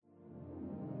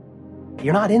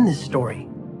You're not in this story.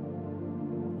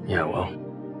 Yeah, well,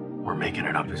 we're making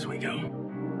it up as we go.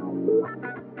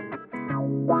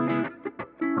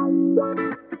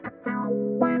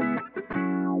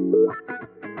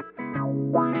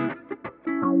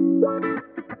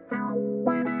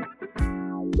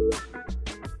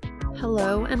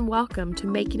 Hello and welcome to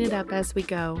Making It Up As We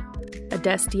Go, a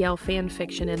Destiel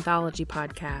fanfiction anthology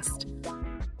podcast.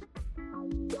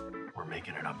 We're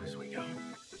making it up as we go.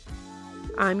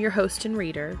 I'm your host and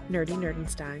reader, Nerdy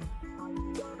Nerdenstein.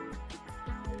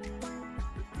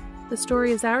 The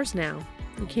story is ours now.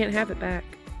 You can't have it back.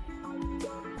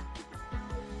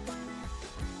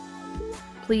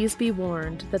 Please be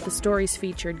warned that the stories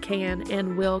featured can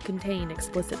and will contain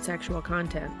explicit sexual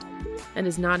content and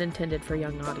is not intended for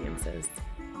young audiences.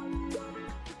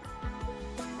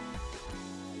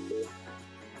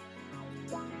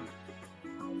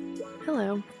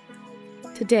 Hello.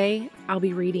 Today, I'll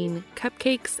be reading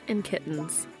Cupcakes and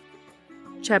Kittens,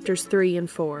 chapters 3 and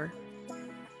 4,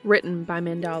 written by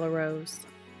Mandala Rose.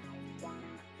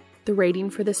 The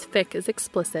rating for this fic is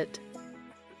explicit.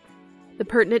 The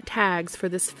pertinent tags for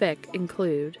this fic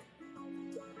include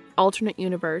alternate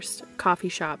universe, coffee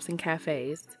shops and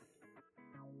cafes,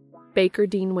 Baker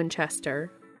Dean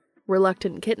Winchester,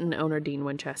 reluctant kitten owner Dean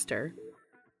Winchester,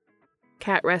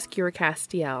 cat rescuer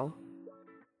Castiel,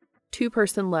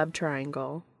 two-person love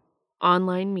triangle,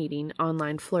 online meeting,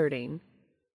 online flirting,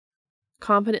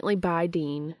 confidently bi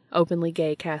Dean, openly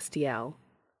gay Castiel,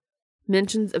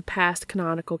 mentions of past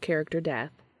canonical character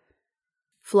death,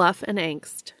 fluff and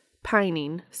angst,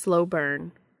 pining, slow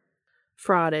burn,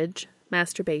 fraudage,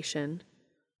 masturbation,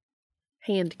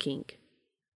 hand kink.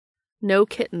 No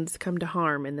kittens come to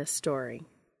harm in this story.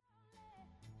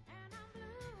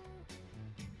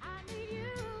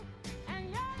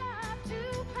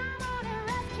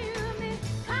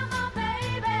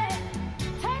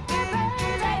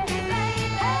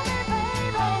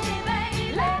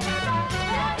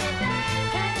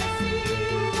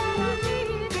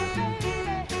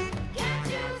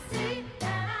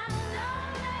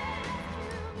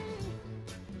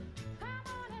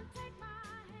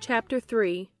 Chapter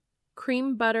 3.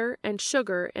 Cream, butter, and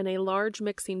sugar in a large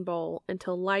mixing bowl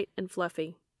until light and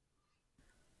fluffy.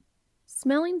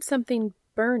 Smelling something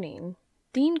burning,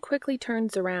 Dean quickly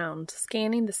turns around,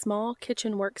 scanning the small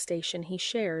kitchen workstation he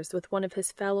shares with one of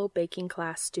his fellow baking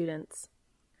class students.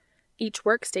 Each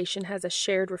workstation has a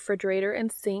shared refrigerator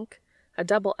and sink, a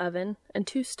double oven, and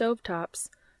two stovetops,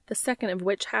 the second of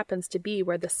which happens to be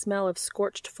where the smell of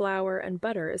scorched flour and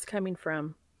butter is coming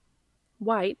from.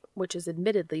 White, which is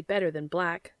admittedly better than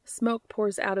black, smoke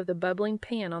pours out of the bubbling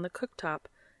pan on the cooktop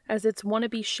as its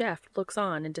wannabe chef looks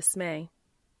on in dismay.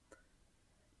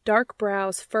 Dark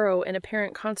brows furrow in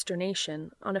apparent consternation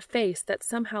on a face that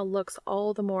somehow looks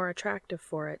all the more attractive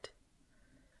for it.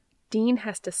 Dean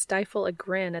has to stifle a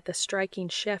grin at the striking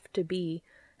chef-to-be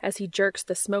as he jerks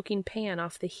the smoking pan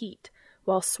off the heat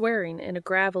while swearing in a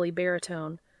gravelly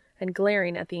baritone and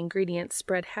glaring at the ingredients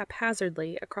spread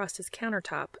haphazardly across his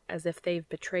countertop as if they've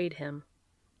betrayed him.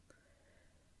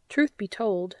 Truth be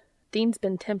told, Dean's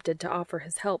been tempted to offer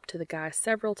his help to the guy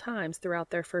several times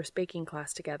throughout their first baking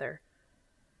class together.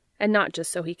 And not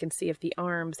just so he can see if the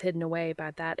arms hidden away by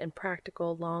that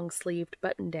impractical long-sleeved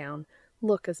button-down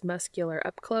look as muscular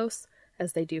up close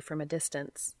as they do from a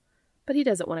distance. But he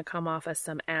doesn't want to come off as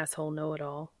some asshole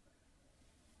know-it-all.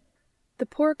 The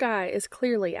poor guy is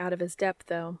clearly out of his depth,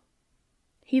 though.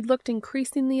 He'd looked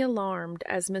increasingly alarmed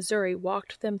as Missouri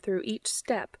walked them through each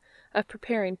step of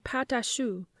preparing pâte à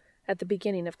choux at the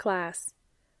beginning of class.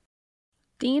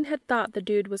 Dean had thought the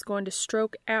dude was going to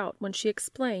stroke out when she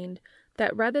explained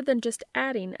that rather than just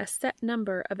adding a set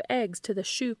number of eggs to the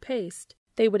choux paste,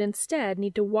 they would instead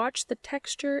need to watch the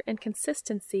texture and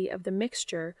consistency of the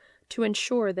mixture to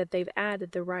ensure that they've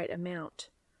added the right amount.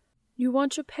 You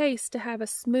want your paste to have a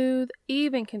smooth,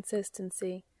 even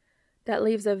consistency that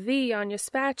leaves a V on your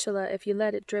spatula if you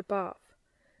let it drip off.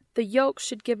 The yolk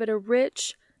should give it a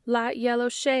rich, light yellow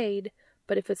shade,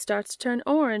 but if it starts to turn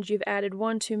orange, you've added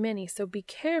one too many, so be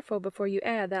careful before you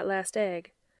add that last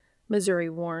egg, Missouri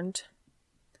warned.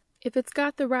 If it's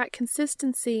got the right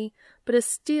consistency, but is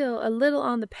still a little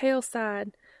on the pale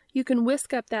side, you can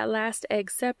whisk up that last egg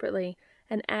separately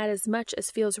and add as much as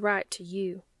feels right to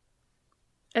you.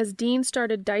 As Dean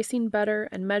started dicing butter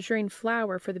and measuring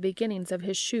flour for the beginnings of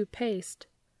his choux paste,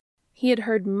 he had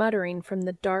heard muttering from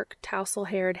the dark,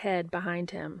 tousle-haired head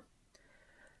behind him.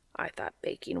 I thought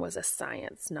baking was a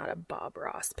science, not a Bob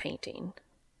Ross painting.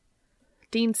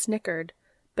 Dean snickered,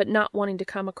 but not wanting to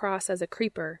come across as a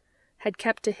creeper, had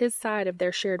kept to his side of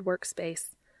their shared workspace,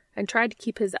 and tried to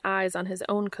keep his eyes on his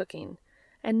own cooking,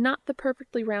 and not the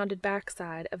perfectly rounded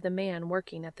backside of the man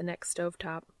working at the next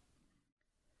stovetop.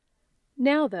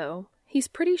 Now, though, he's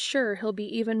pretty sure he'll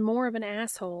be even more of an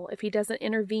asshole if he doesn't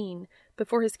intervene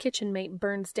before his kitchen mate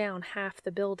burns down half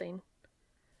the building.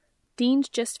 Dean's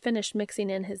just finished mixing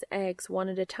in his eggs one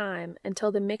at a time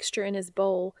until the mixture in his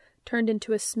bowl turned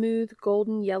into a smooth,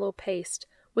 golden yellow paste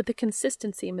with the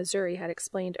consistency Missouri had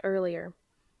explained earlier.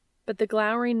 But the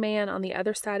glowering man on the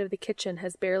other side of the kitchen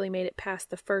has barely made it past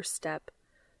the first step,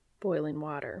 boiling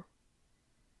water.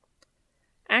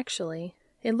 Actually,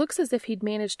 it looks as if he'd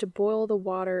managed to boil the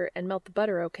water and melt the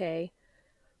butter okay,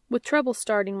 with trouble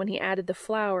starting when he added the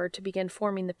flour to begin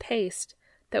forming the paste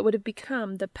that would have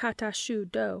become the pâte à choux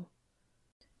dough.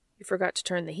 "You forgot to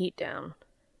turn the heat down,"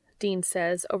 Dean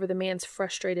says over the man's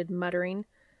frustrated muttering,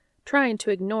 trying to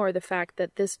ignore the fact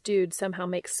that this dude somehow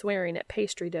makes swearing at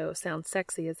pastry dough sound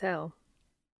sexy as hell.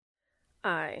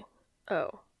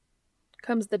 Oh,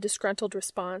 comes the disgruntled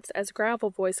response as Gravel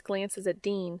Voice glances at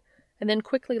Dean and then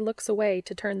quickly looks away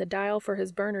to turn the dial for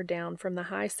his burner down from the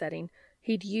high setting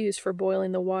he'd used for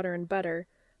boiling the water and butter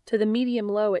to the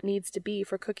medium-low it needs to be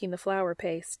for cooking the flour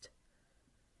paste.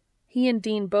 He and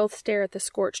Dean both stare at the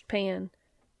scorched pan,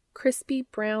 crispy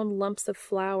brown lumps of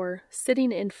flour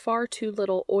sitting in far too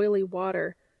little oily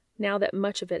water now that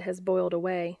much of it has boiled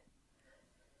away.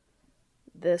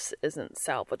 "This isn't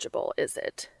salvageable, is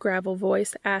it?" Gravel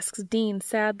Voice asks Dean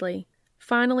sadly,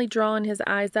 finally drawing his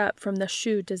eyes up from the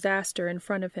choux disaster in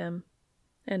front of him.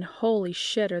 And holy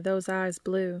shit are those eyes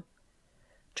blue.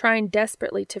 Trying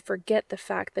desperately to forget the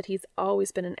fact that he's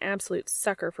always been an absolute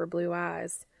sucker for blue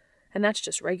eyes. And that's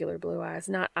just regular blue eyes,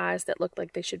 not eyes that look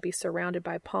like they should be surrounded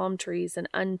by palm trees and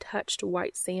untouched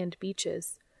white sand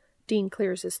beaches. Dean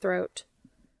clears his throat.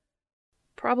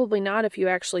 "Probably not if you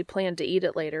actually plan to eat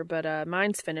it later, but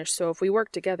mine's finished, so if we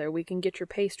work together, we can get your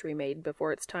pastry made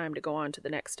before it's time to go on to the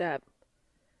next step."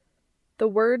 The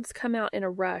words come out in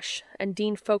a rush, and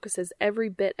Dean focuses every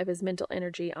bit of his mental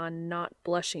energy on not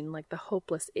blushing like the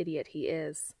hopeless idiot he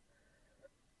is.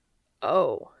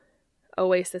 "Oh."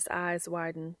 Oasis eyes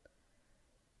widen.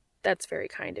 "That's very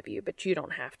kind of you, but you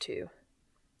don't have to."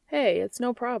 "Hey, it's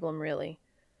no problem, really.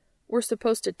 We're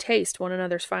supposed to taste one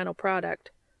another's final product,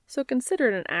 so consider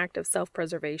it an act of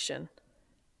self-preservation."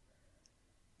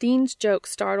 Dean's joke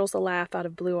startles a laugh out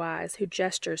of Blue Eyes, who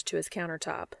gestures to his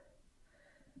countertop.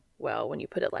 "Well, when you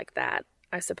put it like that,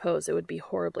 I suppose it would be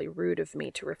horribly rude of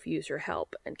me to refuse your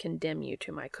help and condemn you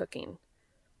to my cooking.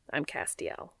 I'm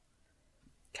Castiel."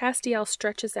 Castiel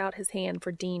stretches out his hand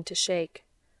for Dean to shake.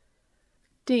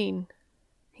 "Dean,"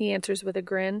 he answers with a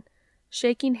grin,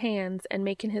 shaking hands and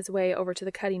making his way over to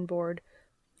the cutting board,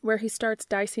 where he starts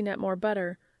dicing up more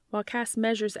butter, while Cass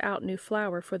measures out new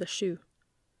flour for the choux.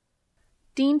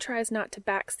 Dean tries not to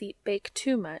backseat bake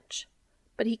too much,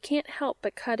 but he can't help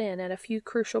but cut in at a few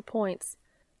crucial points,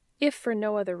 if for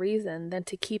no other reason than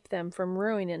to keep them from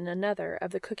ruining another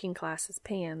of the cooking class's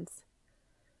pans.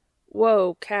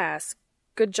 "Whoa, Cass,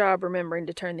 good job remembering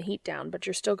to turn the heat down, but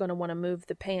you're still going to want to move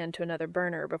the pan to another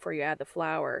burner before you add the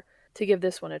flour, to give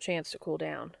this one a chance to cool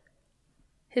down."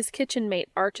 His kitchen mate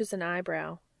arches an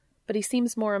eyebrow, but he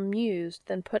seems more amused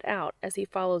than put out as he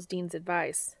follows Dean's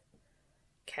advice.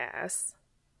 "Cass."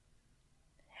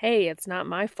 "Hey, it's not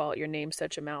my fault your name's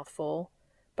such a mouthful.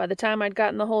 By the time I'd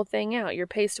gotten the whole thing out, your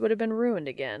paste would have been ruined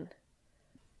again."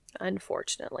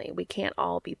 Unfortunately, we can't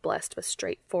all be blessed with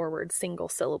straightforward,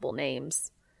 single-syllable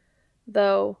names.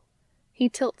 Though, he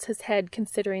tilts his head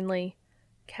consideringly,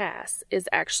 Cass is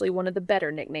actually one of the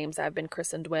better nicknames I've been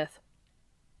christened with.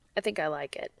 I think I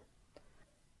like it.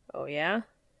 "Oh yeah?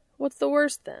 What's the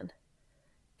worst then?"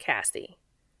 "Cassie.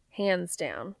 Hands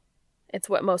down. It's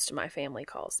what most of my family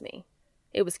calls me.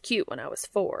 It was cute when I was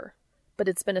 4, but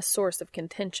it's been a source of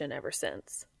contention ever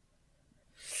since."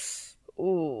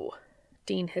 "Ooh,"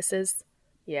 Dean hisses.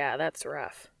 "Yeah, that's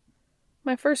rough.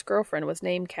 My first girlfriend was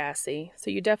named Cassie, so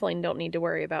you definitely don't need to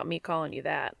worry about me calling you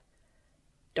that.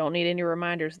 Don't need any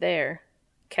reminders there.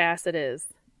 Cass it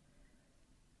is."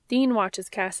 Dean watches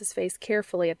Cass's face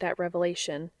carefully at that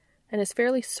revelation, and is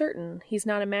fairly certain he's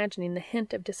not imagining the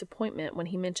hint of disappointment when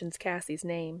he mentions Cassie's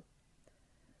name.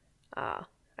 "Ah,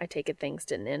 I take it things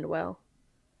didn't end well."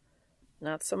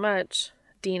 "Not so much,"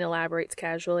 Dean elaborates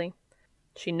casually.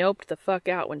 "She noped the fuck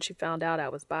out when she found out I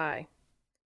was bi."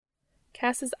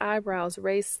 Cass's eyebrows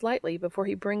raise slightly before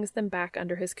he brings them back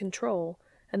under his control,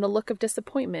 and the look of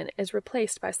disappointment is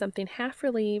replaced by something half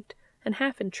relieved and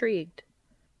half intrigued.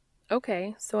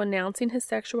 Okay, so announcing his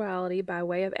sexuality by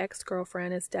way of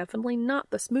ex-girlfriend is definitely not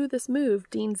the smoothest move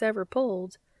Dean's ever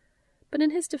pulled, but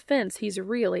in his defense he's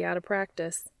really out of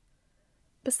practice.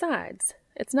 Besides,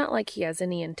 It's not like he has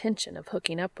any intention of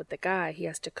hooking up with the guy he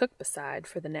has to cook beside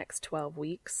for the next 12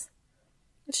 weeks.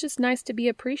 It's just nice to be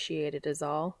appreciated is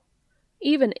all,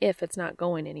 even if it's not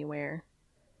going anywhere.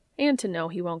 And to know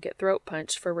he won't get throat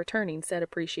punched for returning said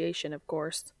appreciation, of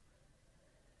course.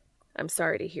 I'm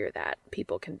sorry to hear that.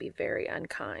 People can be very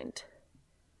unkind.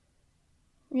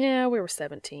 Yeah, we were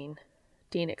 17,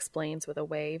 Dean explains with a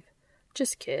wave.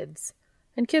 Just kids.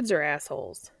 And kids are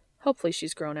assholes. Hopefully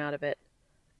she's grown out of it.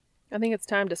 I think it's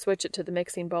time to switch it to the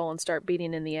mixing bowl and start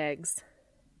beating in the eggs.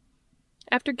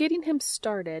 After getting him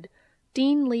started,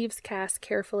 Dean leaves Cass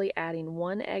carefully adding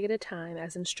one egg at a time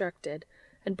as instructed,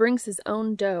 and brings his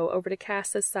own dough over to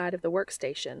Cass's side of the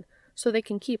workstation so they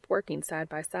can keep working side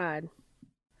by side.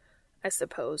 I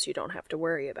suppose you don't have to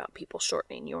worry about people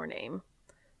shortening your name,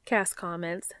 Cass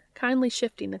comments, kindly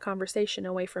shifting the conversation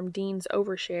away from Dean's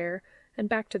overshare and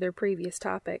back to their previous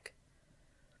topic.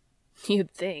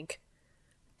 You'd think,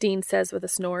 Dean says with a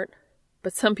snort,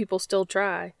 but some people still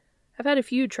try. I've had a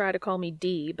few try to call me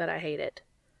D, but I hate it.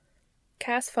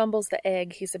 Cass fumbles the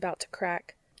egg he's about to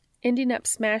crack, ending up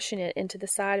smashing it into the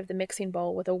side of the mixing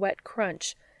bowl with a wet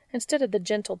crunch instead of the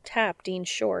gentle tap Dean's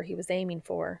sure he was aiming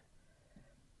for.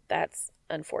 That's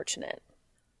unfortunate,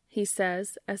 he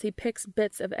says as he picks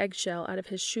bits of eggshell out of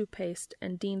his shoe paste,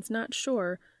 and Dean's not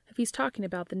sure if he's talking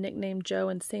about the nickname Joe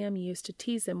and Sam used to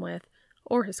tease him with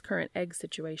or his current egg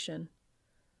situation.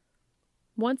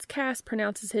 Once Cass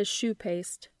pronounces his shoe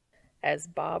paste as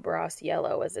Bob Ross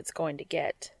yellow as it's going to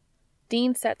get,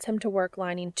 Dean sets him to work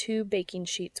lining 2 baking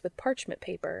sheets with parchment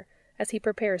paper as he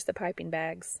prepares the piping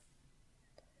bags.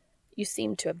 You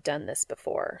seem to have done this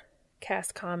before,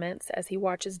 Cass comments as he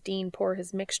watches Dean pour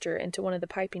his mixture into one of the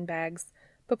piping bags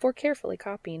before carefully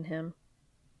copying him.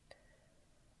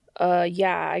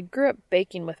 Yeah, I grew up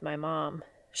baking with my mom.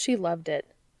 She loved it.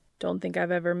 Don't think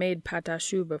I've ever made pâte à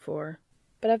choux before,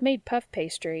 but I've made puff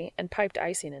pastry and piped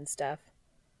icing and stuff.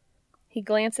 He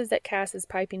glances at Cass's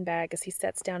piping bag as he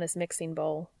sets down his mixing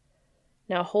bowl.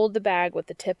 Now hold the bag with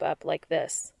the tip up like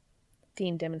this,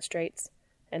 Dean demonstrates,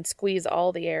 and squeeze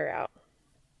all the air out.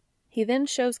 He then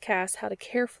shows Cass how to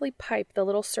carefully pipe the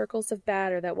little circles of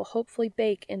batter that will hopefully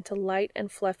bake into light and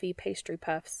fluffy pastry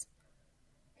puffs.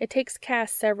 It takes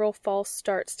Cass several false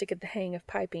starts to get the hang of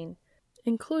piping,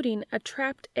 including a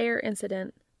trapped air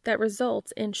incident that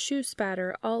results in shoe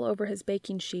spatter all over his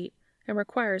baking sheet and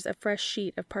requires a fresh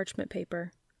sheet of parchment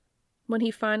paper. When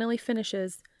he finally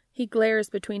finishes, he glares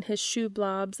between his shoe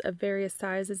blobs of various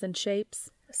sizes and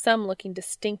shapes, some looking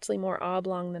distinctly more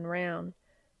oblong than round,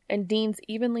 and Dean's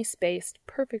evenly spaced,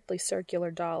 perfectly circular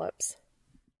dollops.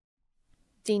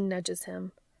 Dean nudges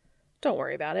him. Don't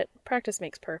worry about it. Practice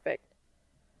makes perfect.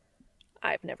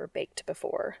 I've never baked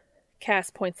before, Cass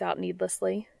points out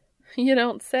needlessly. You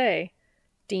don't say,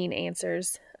 Dean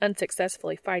answers,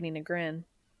 unsuccessfully fighting a grin.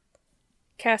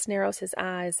 Cass narrows his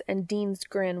eyes, and Dean's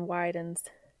grin widens.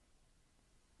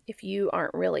 If you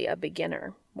aren't really a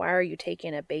beginner, why are you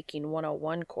taking a Baking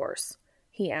 101 course?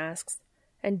 He asks,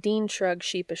 and Dean shrugs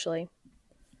sheepishly.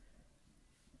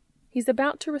 He's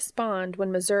about to respond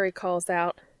when Missouri calls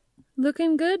out,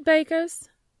 Looking good, bakers.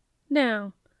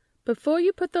 Now, before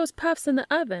you put those puffs in the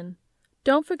oven,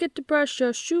 don't forget to brush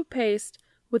your choux paste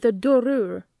with a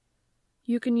dorure.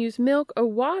 You can use milk or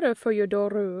water for your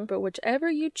dorure, but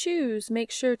whichever you choose, make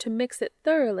sure to mix it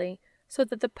thoroughly so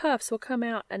that the puffs will come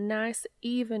out a nice,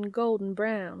 even golden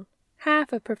brown.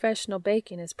 Half of professional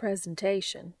baking is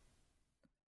presentation.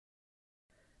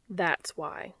 That's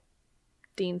why,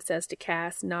 Dean says to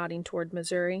Cass, nodding toward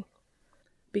Missouri.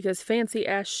 Because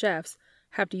fancy-ass chefs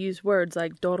have to use words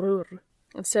like dorure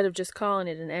instead of just calling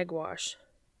it an egg wash.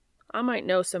 I might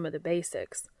know some of the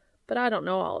basics, but I don't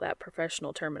know all that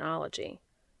professional terminology,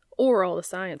 or all the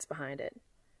science behind it,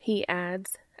 he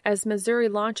adds, as Missouri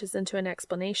launches into an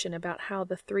explanation about how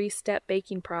the 3-step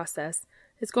baking process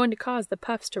is going to cause the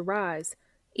puffs to rise,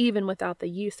 even without the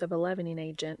use of a leavening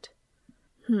agent.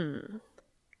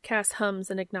 Cass hums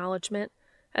in acknowledgement,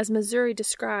 as Missouri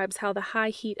describes how the high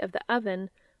heat of the oven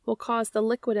will cause the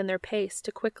liquid in their paste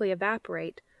to quickly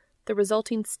evaporate, the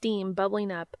resulting steam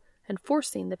bubbling up and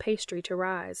forcing the pastry to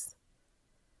rise.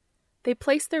 They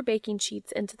place their baking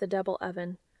sheets into the double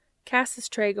oven, Cass's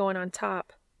tray going on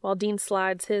top, while Dean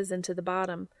slides his into the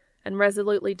bottom, and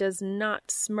resolutely does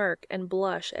not smirk and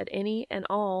blush at any and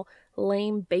all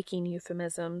lame baking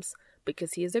euphemisms,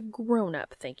 because he is a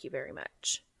grown-up, thank you very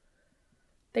much.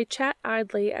 They chat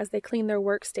idly as they clean their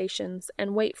workstations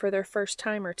and wait for their first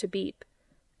timer to beep,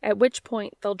 at which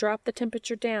point they'll drop the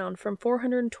temperature down from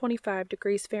 425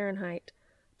 degrees Fahrenheit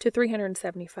to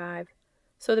 375,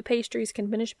 so the pastries can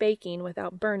finish baking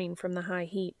without burning from the high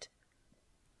heat.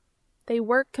 They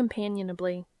work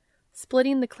companionably,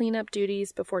 splitting the cleanup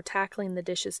duties before tackling the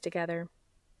dishes together.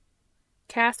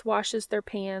 Cass washes their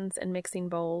pans and mixing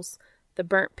bowls. The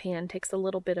burnt pan takes a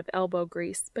little bit of elbow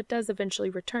grease, but does eventually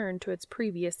return to its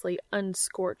previously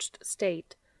unscorched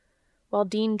state, while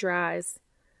Dean dries.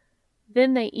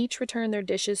 Then they each return their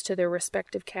dishes to their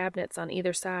respective cabinets on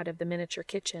either side of the miniature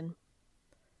kitchen.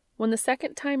 When the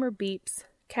second timer beeps,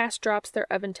 Cass drops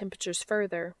their oven temperatures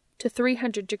further, to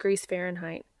 300 degrees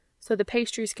Fahrenheit, so the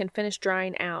pastries can finish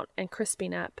drying out and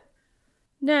crisping up.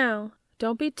 Now,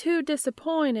 don't be too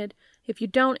disappointed if you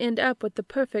don't end up with the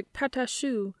perfect pâte à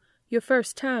choux your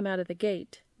first time out of the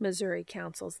gate, Missouri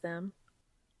counsels them.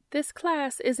 This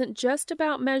class isn't just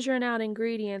about measuring out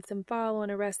ingredients and following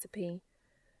a recipe.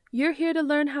 You're here to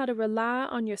learn how to rely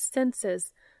on your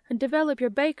senses and develop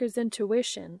your baker's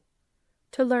intuition,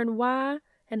 to learn why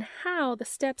and how the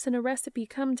steps in a recipe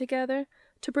come together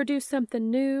to produce something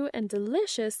new and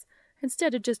delicious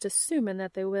instead of just assuming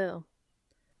that they will.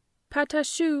 Pâte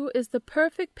à choux is the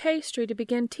perfect pastry to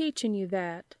begin teaching you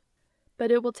that,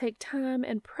 but it will take time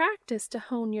and practice to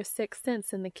hone your sixth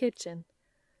sense in the kitchen.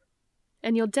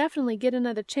 And you'll definitely get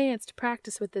another chance to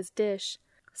practice with this dish,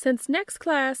 since next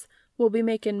class we'll be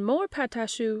making more pâte à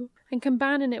choux and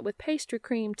combining it with pastry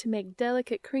cream to make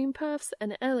delicate cream puffs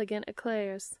and elegant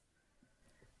eclairs.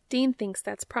 Dean thinks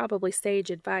that's probably sage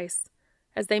advice,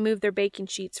 as they move their baking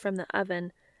sheets from the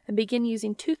oven and begin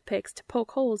using toothpicks to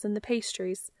poke holes in the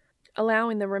pastries,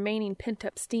 allowing the remaining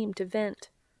pent-up steam to vent.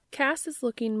 Cass is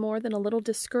looking more than a little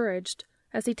discouraged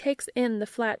as he takes in the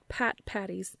flat pat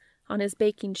patties on his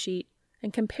baking sheet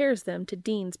and compares them to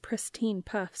Dean's pristine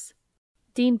puffs.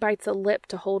 Dean bites a lip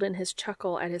to hold in his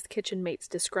chuckle at his kitchen mate's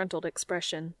disgruntled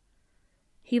expression.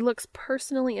 He looks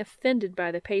personally offended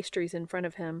by the pastries in front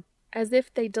of him, as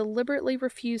if they deliberately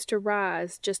refuse to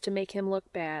rise just to make him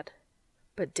look bad.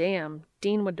 But damn,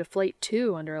 Dean would deflate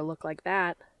too under a look like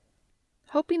that.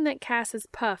 Hoping that Cass's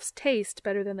puffs taste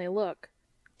better than they look,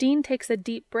 Dean takes a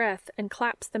deep breath and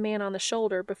claps the man on the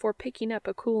shoulder before picking up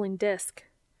a cooling disc.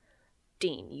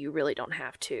 Dean, you really don't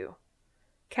have to.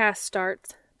 Cass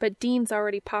starts, but Dean's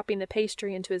already popping the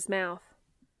pastry into his mouth.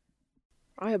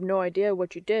 I have no idea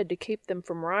what you did to keep them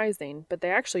from rising, but they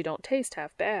actually don't taste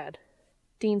half bad,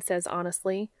 Dean says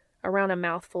honestly, around a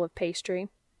mouthful of pastry.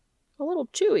 A little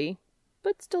chewy,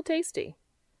 but still tasty.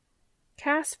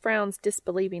 Cass frowns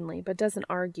disbelievingly, but doesn't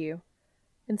argue.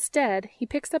 Instead, he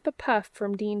picks up a puff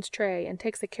from Dean's tray and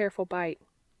takes a careful bite.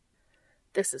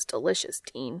 This is delicious,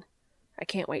 Dean. I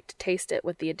can't wait to taste it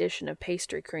with the addition of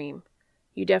pastry cream.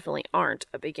 You definitely aren't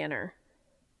a beginner.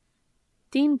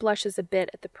 Dean blushes a bit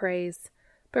at the praise,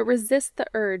 but resists the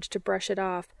urge to brush it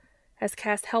off as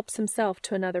Cass helps himself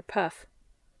to another puff.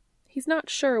 He's not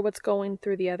sure what's going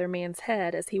through the other man's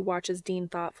head as he watches Dean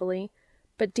thoughtfully,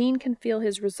 but Dean can feel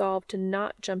his resolve to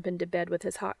not jump into bed with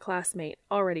his hot classmate,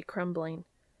 already crumbling.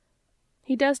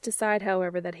 He does decide,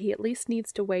 however, that he at least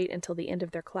needs to wait until the end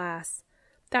of their class.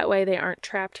 That way they aren't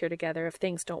trapped here together if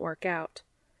things don't work out.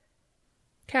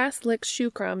 Cass licks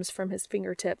shoe crumbs from his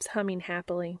fingertips, humming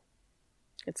happily.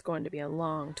 It's going to be a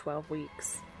long 12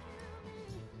 weeks.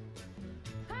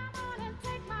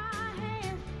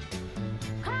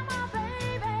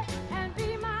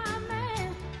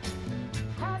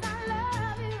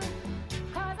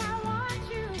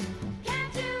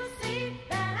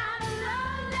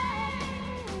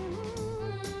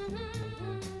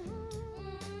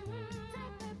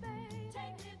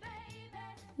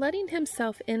 Letting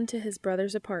himself into his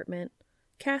brother's apartment,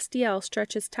 Castiel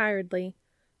stretches tiredly,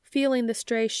 feeling the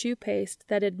stray shoe paste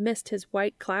that had missed his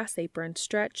white class apron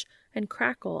stretch and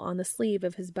crackle on the sleeve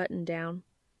of his button-down.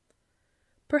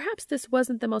 Perhaps this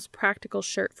wasn't the most practical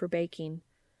shirt for baking,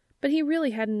 but he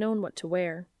really hadn't known what to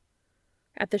wear.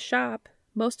 At the shop,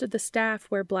 most of the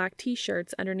staff wear black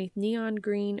t-shirts underneath neon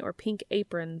green or pink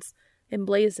aprons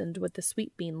emblazoned with the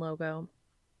Sweet Bean logo.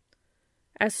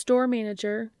 As store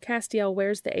manager, Castiel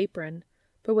wears the apron,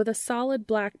 but with a solid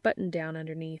black button-down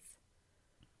underneath.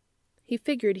 He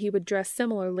figured he would dress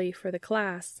similarly for the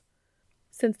class,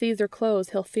 since these are clothes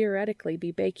he'll theoretically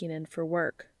be baking in for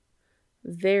work.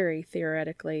 Very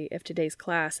theoretically, if today's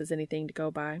class is anything to go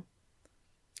by.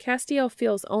 Castiel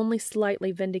feels only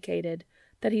slightly vindicated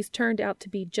that he's turned out to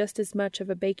be just as much of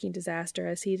a baking disaster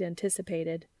as he'd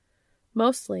anticipated.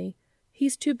 Mostly,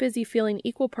 he's too busy feeling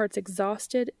equal parts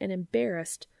exhausted and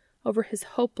embarrassed over his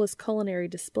hopeless culinary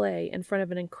display in front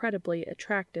of an incredibly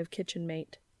attractive kitchen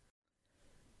mate.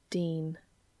 Dean.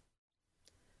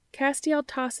 Castiel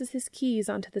tosses his keys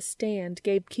onto the stand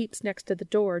Gabe keeps next to the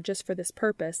door just for this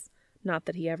purpose, not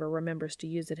that he ever remembers to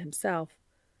use it himself.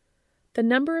 The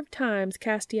number of times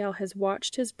Castiel has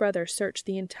watched his brother search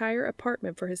the entire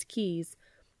apartment for his keys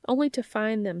only to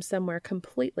find them somewhere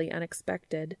completely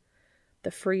unexpected.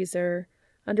 The freezer,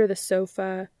 under the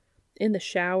sofa, in the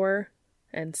shower,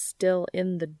 and still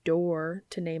in the door,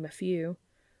 to name a few,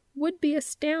 would be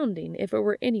astounding if it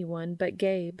were anyone but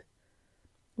Gabe.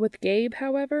 With Gabe,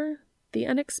 however, the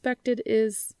unexpected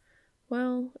is,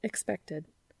 well, expected.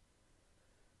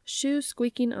 Shoes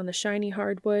squeaking on the shiny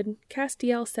hardwood,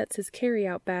 Castiel sets his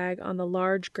carry-out bag on the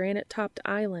large granite-topped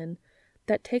island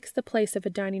that takes the place of a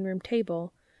dining room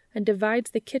table and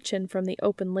divides the kitchen from the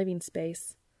open living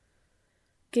space.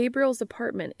 Gabriel's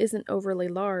apartment isn't overly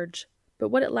large, but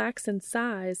what it lacks in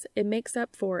size, it makes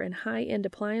up for in high-end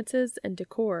appliances and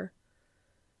decor.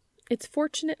 It's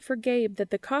fortunate for Gabe that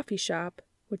the coffee shop,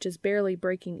 which is barely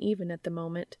breaking even at the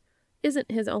moment,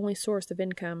 isn't his only source of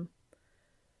income.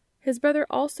 His brother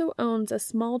also owns a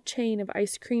small chain of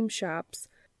ice cream shops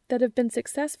that have been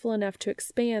successful enough to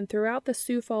expand throughout the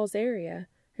Sioux Falls area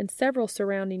and several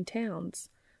surrounding towns,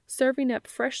 serving up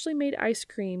freshly made ice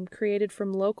cream created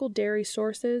from local dairy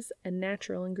sources and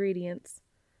natural ingredients.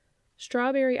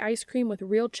 Strawberry ice cream with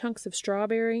real chunks of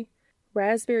strawberry,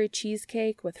 raspberry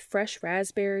cheesecake with fresh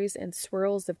raspberries and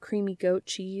swirls of creamy goat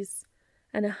cheese,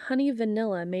 and a honey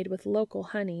vanilla made with local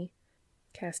honey,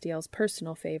 Castiel's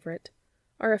personal favorite,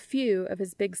 are a few of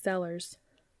his big sellers.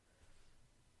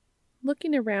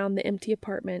 Looking around the empty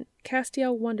apartment,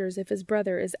 Castiel wonders if his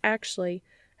brother is actually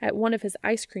at one of his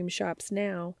ice cream shops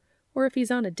now, or if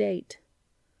he's on a date.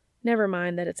 Never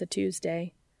mind that it's a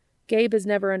Tuesday. Gabe has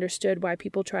never understood why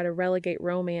people try to relegate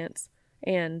romance,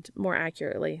 and, more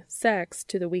accurately, sex,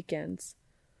 to the weekends.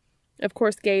 Of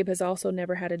course, Gabe has also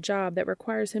never had a job that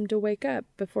requires him to wake up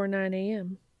before 9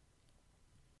 a.m.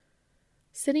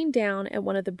 Sitting down at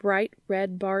one of the bright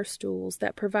red bar stools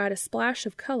that provide a splash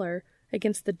of color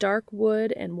against the dark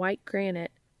wood and white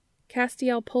granite,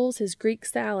 Castiel pulls his Greek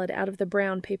salad out of the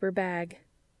brown paper bag.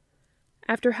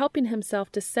 After helping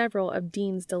himself to several of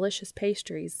Dean's delicious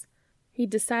pastries, he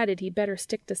decided he'd better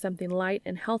stick to something light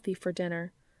and healthy for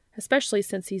dinner, especially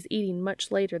since he's eating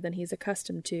much later than he's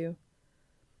accustomed to.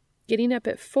 Getting up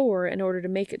at 4 in order to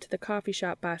make it to the coffee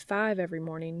shop by 5 every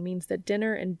morning means that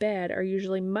dinner and bed are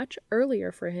usually much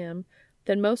earlier for him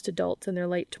than most adults in their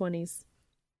late 20s.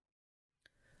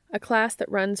 A class that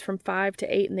runs from 5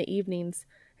 to 8 in the evenings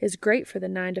is great for the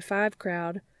 9 to 5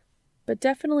 crowd, but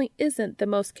definitely isn't the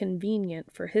most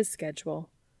convenient for his schedule.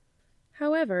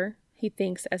 However, he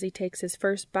thinks as he takes his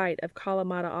first bite of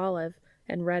Kalamata olive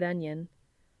and red onion,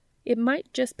 it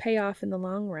might just pay off in the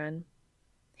long run.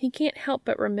 He can't help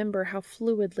but remember how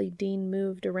fluidly Dean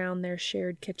moved around their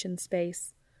shared kitchen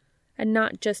space, and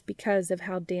not just because of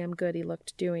how damn good he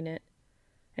looked doing it.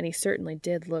 And he certainly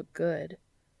did look good.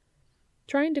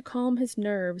 Trying to calm his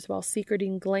nerves while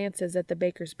secreting glances at the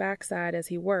baker's backside as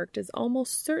he worked is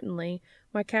almost certainly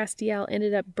why Castiel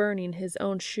ended up burning his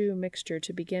own shoe mixture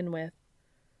to begin with.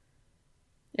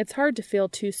 It's hard to feel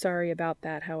too sorry about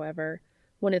that, however,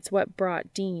 when it's what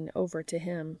brought Dean over to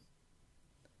him.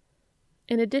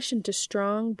 In addition to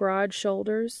strong, broad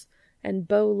shoulders and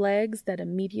bow legs that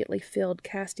immediately filled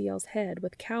Castiel's head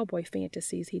with cowboy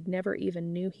fantasies he'd never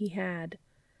even knew he had,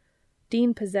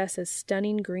 Dean possesses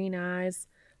stunning green eyes,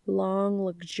 long,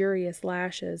 luxurious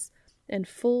lashes, and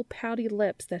full, pouty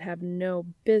lips that have no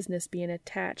business being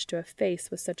attached to a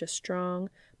face with such a strong,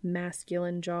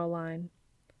 masculine jawline.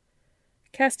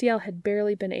 Castiel had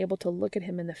barely been able to look at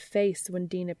him in the face when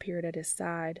Dean appeared at his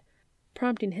side,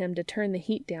 prompting him to turn the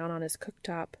heat down on his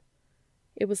cooktop.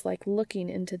 It was like looking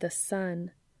into the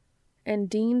sun, and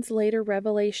Dean's later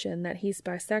revelation that he's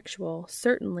bisexual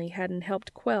certainly hadn't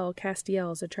helped quell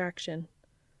Castiel's attraction.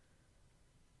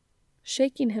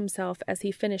 Shaking himself as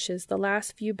he finishes the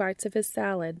last few bites of his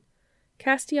salad,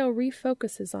 Castiel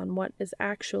refocuses on what is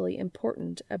actually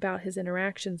important about his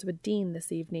interactions with Dean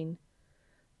this evening.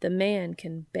 The man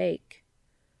can bake.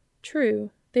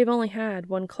 True, they've only had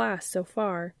one class so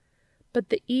far, but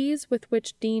the ease with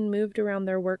which Dean moved around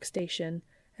their workstation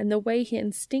and the way he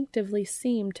instinctively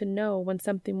seemed to know when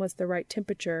something was the right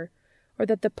temperature or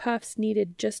that the puffs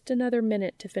needed just another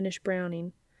minute to finish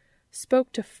browning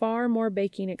spoke to far more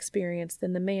baking experience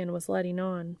than the man was letting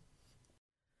on.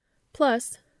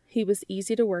 Plus, he was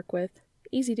easy to work with,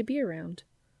 easy to be around.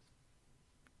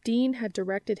 Dean had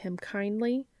directed him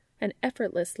kindly and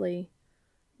effortlessly,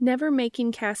 never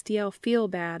making Castiel feel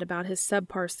bad about his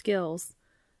subpar skills,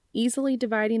 easily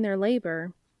dividing their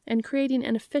labor, and creating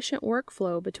an efficient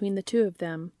workflow between the two of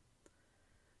them.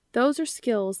 Those are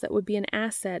skills that would be an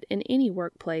asset in any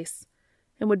workplace,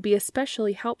 and would be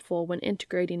especially helpful when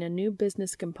integrating a new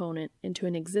business component into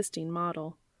an existing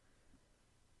model.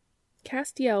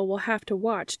 Castiel will have to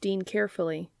watch Dean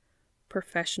carefully,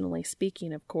 professionally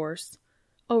speaking, of course,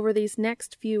 over these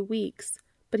next few weeks,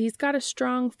 but he's got a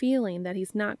strong feeling that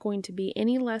he's not going to be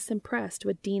any less impressed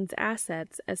with Dean's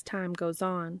assets as time goes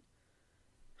on.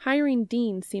 Hiring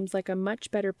Dean seems like a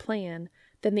much better plan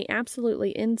than the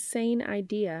absolutely insane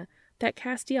idea that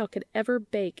Castiel could ever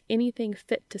bake anything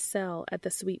fit to sell at the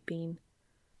Sweet Bean.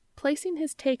 Placing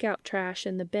his takeout trash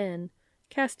in the bin,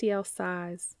 Castiel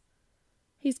sighs.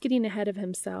 He's getting ahead of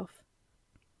himself.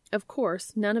 Of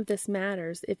course, none of this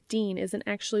matters if Dean isn't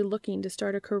actually looking to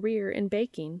start a career in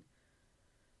baking.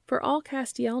 For all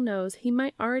Castiel knows, he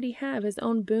might already have his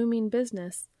own booming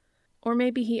business, or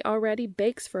maybe he already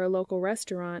bakes for a local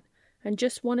restaurant and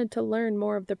just wanted to learn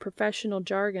more of the professional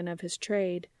jargon of his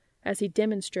trade, as he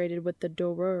demonstrated with the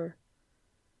dorure.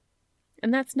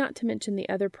 And that's not to mention the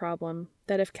other problem,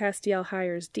 that if Castiel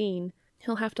hires Dean,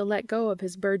 he'll have to let go of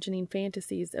his burgeoning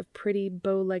fantasies of pretty,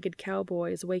 bow-legged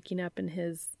cowboys waking up in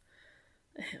his...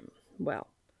 well,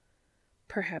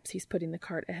 perhaps he's putting the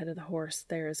cart ahead of the horse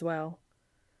there as well.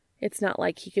 It's not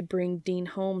like he could bring Dean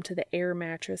home to the air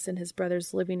mattress in his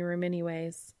brother's living room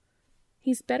anyways.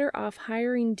 He's better off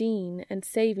hiring Dean and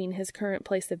saving his current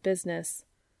place of business,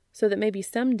 so that maybe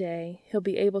someday he'll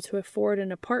be able to afford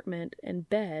an apartment and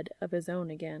bed of his own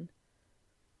again.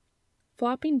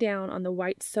 Flopping down on the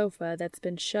white sofa that's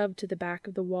been shoved to the back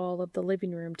of the wall of the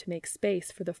living room to make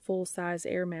space for the full-size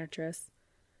air mattress,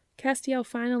 Castiel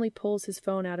finally pulls his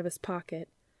phone out of his pocket,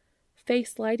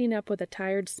 face lighting up with a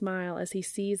tired smile as he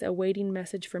sees a waiting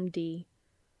message from Dee.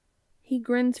 He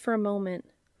grins for a moment,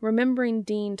 remembering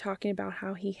Dean talking about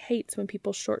how he hates when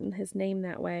people shorten his name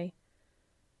that way.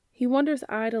 He wonders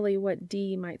idly what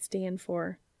D might stand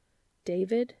for.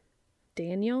 David?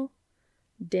 Daniel?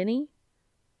 Denny?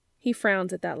 He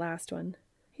frowns at that last one.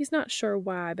 He's not sure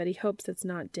why, but he hopes it's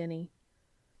not Denny.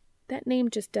 That name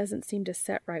just doesn't seem to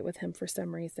set right with him for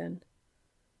some reason.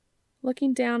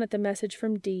 Looking down at the message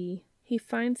from D, he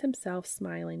finds himself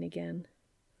smiling again.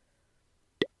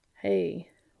 Hey,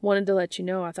 wanted to let you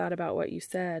know I thought about what you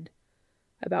said,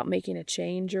 about making a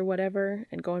change or whatever,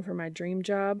 and going for my dream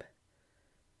job.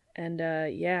 And,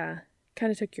 yeah,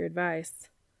 kind of took your advice.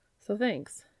 So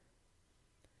thanks.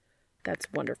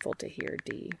 That's wonderful to hear,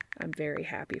 Dee. I'm very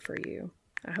happy for you.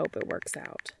 I hope it works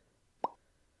out.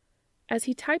 As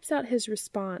he types out his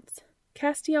response,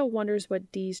 Castiel wonders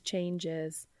what Dee's change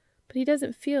is, but he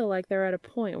doesn't feel like they're at a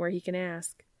point where he can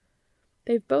ask.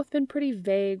 They've both been pretty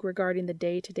vague regarding the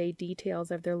day-to-day details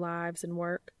of their lives and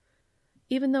work.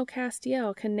 Even though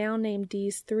Castiel can now name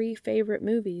Dee's 3 favorite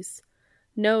movies,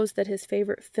 knows that his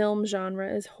favorite film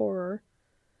genre is horror,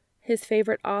 his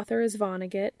favorite author is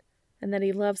Vonnegut, and that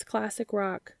he loves classic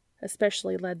rock,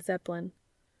 especially Led Zeppelin.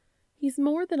 He's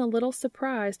more than a little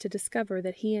surprised to discover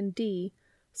that he and Dee,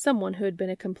 someone who had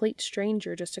been a complete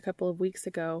stranger just a couple of weeks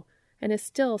ago, and is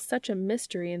still such a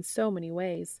mystery in so many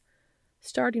ways,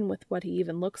 starting with what he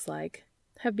even looks like,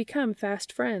 have become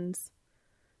fast friends.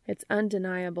 It's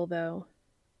undeniable, though.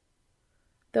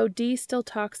 Though Dee still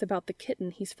talks about the kitten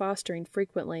he's fostering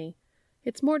frequently,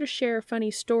 it's more to share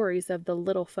funny stories of the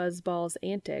little fuzzball's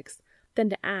antics than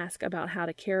to ask about how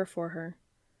to care for her.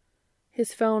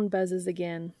 His phone buzzes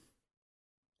again.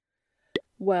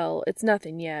 Well, it's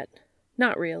nothing yet.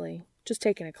 Not really. Just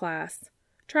taking a class.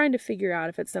 Trying to figure out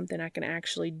if it's something I can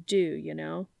actually do, you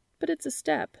know? But it's a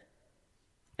step.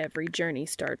 Every journey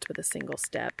starts with a single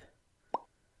step.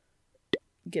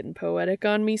 Getting poetic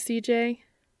on me, CJ?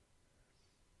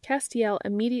 Castiel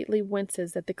immediately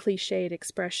winces at the cliched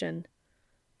expression.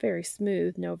 Very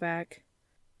smooth, Novak.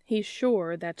 He's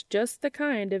sure that's just the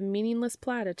kind of meaningless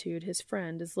platitude his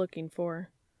friend is looking for.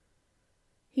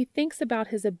 He thinks about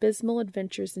his abysmal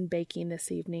adventures in baking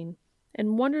this evening,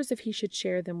 and wonders if he should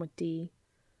share them with Dee.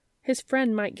 His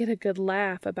friend might get a good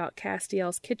laugh about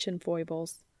Castiel's kitchen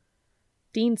foibles.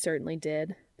 Dean certainly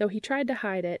did, though he tried to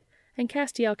hide it, and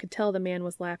Castiel could tell the man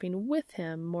was laughing with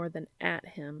him more than at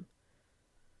him.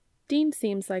 Dean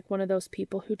seems like one of those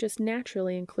people who just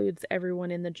naturally includes everyone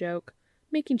in the joke,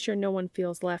 making sure no one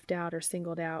feels left out or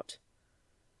singled out.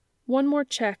 One more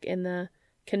check in the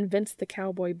convince the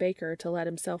cowboy baker to let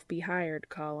himself be hired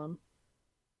column.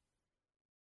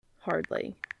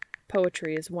 Hardly.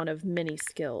 Poetry is one of many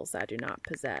skills I do not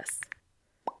possess.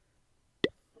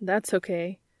 That's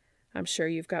okay. I'm sure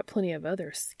you've got plenty of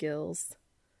other skills.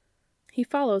 He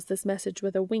follows this message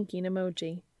with a winking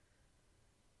emoji.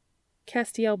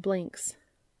 Castiel blinks.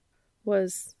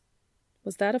 Was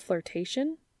that a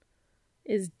flirtation?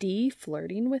 Is Dee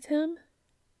flirting with him?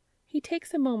 He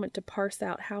takes a moment to parse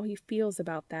out how he feels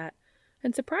about that,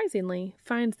 and surprisingly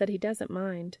finds that he doesn't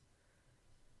mind.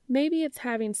 Maybe it's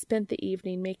having spent the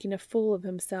evening making a fool of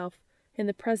himself in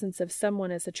the presence of someone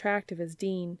as attractive as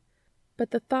Dean, but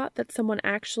the thought that someone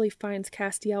actually finds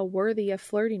Castiel worthy of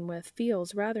flirting with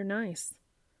feels rather nice.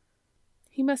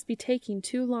 He must be taking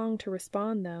too long to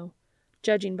respond, though,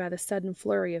 judging by the sudden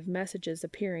flurry of messages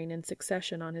appearing in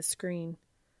succession on his screen.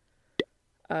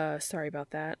 Sorry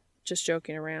about that. Just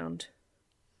joking around.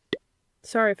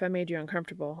 Sorry if I made you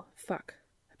uncomfortable. Fuck.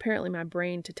 Apparently my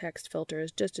brain-to-text filter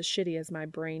is just as shitty as my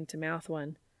brain-to-mouth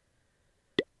one.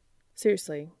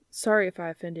 Seriously, sorry if I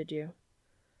offended you.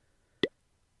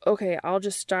 Okay, I'll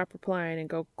just stop replying and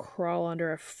go crawl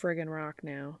under a friggin' rock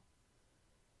now.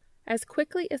 As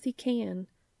quickly as he can,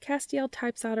 Castiel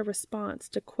types out a response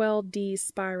to quell Dee's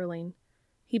spiraling.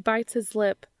 He bites his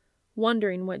lip,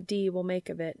 wondering what Dee will make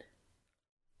of it.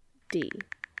 Dee,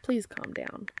 please calm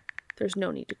down. There's no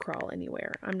need to crawl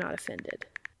anywhere. I'm not offended.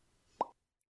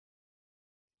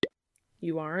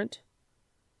 You aren't?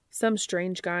 Some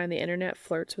strange guy on the internet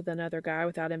flirts with another guy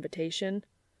without invitation?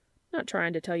 Not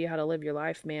trying to tell you how to live your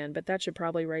life, man, but that should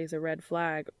probably raise a red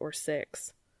flag or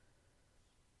 6.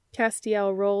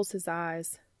 Castiel rolls his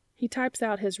eyes. He types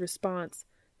out his response,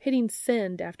 hitting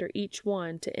send after each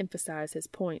one to emphasize his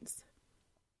points.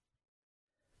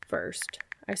 First,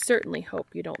 I certainly hope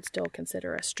you don't still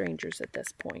consider us strangers at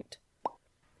this point.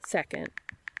 Second,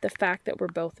 the fact that we're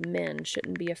both men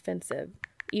shouldn't be offensive,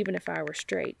 even if I were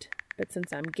straight, but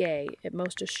since I'm gay, it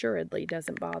most assuredly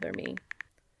doesn't bother me.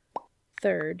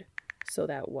 Third, so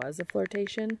that was a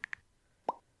flirtation?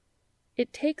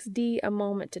 It takes Dee a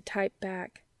moment to type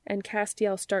back, and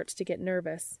Castiel starts to get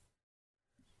nervous.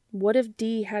 What if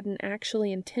Dee hadn't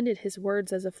actually intended his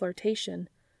words as a flirtation,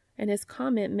 and his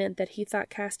comment meant that he thought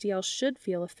Castiel should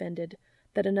feel offended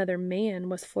that another man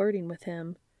was flirting with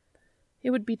him? It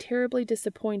would be terribly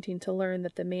disappointing to learn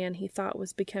that the man he thought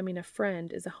was becoming a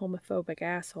friend is a homophobic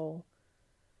asshole.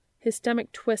 His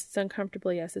stomach twists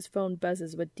uncomfortably as his phone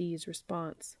buzzes with Dee's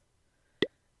response.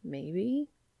 Maybe?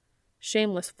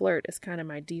 Shameless flirt is kind of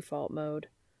my default mode.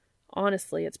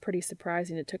 Honestly, it's pretty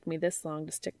surprising it took me this long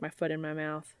to stick my foot in my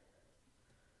mouth.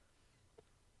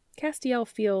 Castiel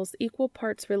feels equal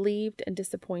parts relieved and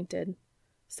disappointed.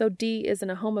 So Dee isn't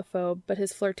a homophobe, but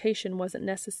his flirtation wasn't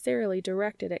necessarily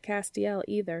directed at Castiel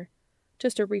either,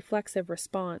 just a reflexive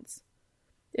response.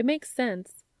 It makes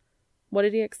sense. What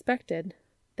had he expected?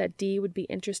 That Dee would be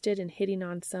interested in hitting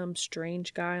on some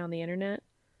strange guy on the internet?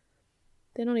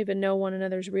 They don't even know one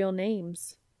another's real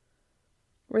names.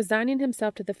 Resigning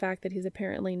himself to the fact that he's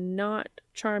apparently not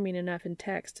charming enough in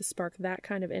text to spark that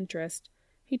kind of interest,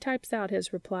 he types out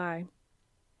his reply.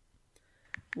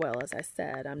 Well, as I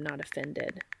said, I'm not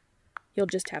offended. You'll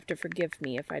just have to forgive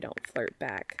me if I don't flirt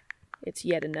back. It's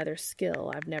yet another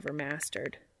skill I've never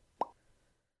mastered.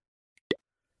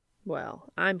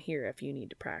 Well, I'm here if you need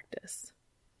to practice.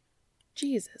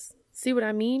 Jesus, see what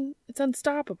I mean? It's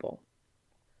unstoppable.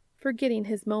 Forgetting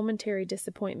his momentary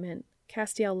disappointment,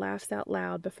 Castiel laughs out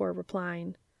loud before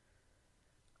replying.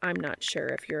 I'm not sure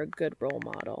if you're a good role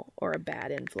model or a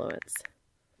bad influence.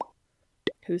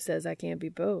 Who says I can't be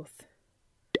both?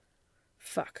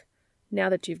 Fuck. Now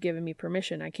that you've given me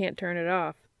permission, I can't turn it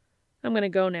off. I'm going to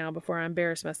go now before I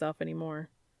embarrass myself anymore.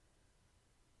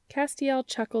 Castiel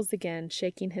chuckles again,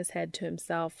 shaking his head to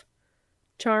himself.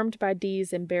 Charmed by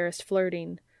Dee's embarrassed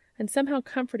flirting, and somehow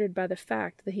comforted by the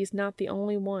fact that he's not the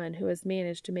only one who has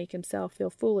managed to make himself feel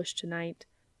foolish tonight,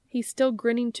 he's still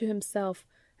grinning to himself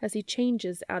as he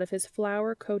changes out of his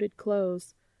flour-coated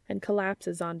clothes and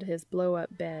collapses onto his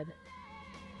blow-up bed.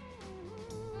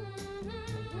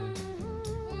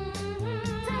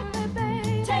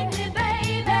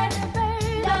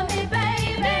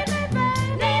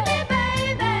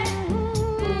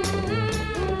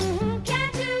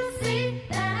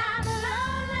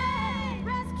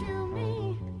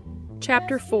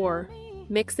 Chapter 4.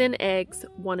 Mix in eggs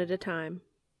one at a time.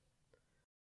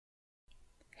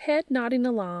 Head nodding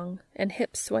along and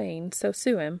hips swaying, so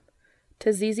sue him,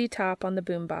 to ZZ Top on the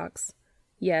boombox.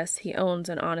 Yes, he owns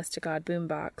an honest-to-God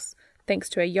boombox, thanks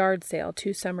to a yard sale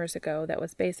 2 summers ago that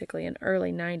was basically an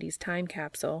early 90s time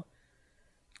capsule.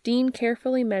 Dean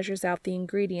carefully measures out the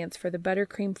ingredients for the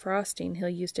buttercream frosting he'll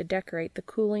use to decorate the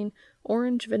cooling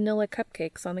orange vanilla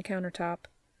cupcakes on the countertop.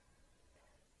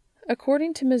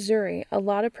 According to Missouri, a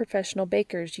lot of professional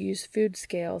bakers use food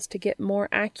scales to get more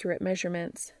accurate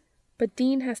measurements, but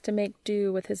Dean has to make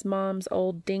do with his mom's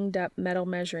old dinged-up metal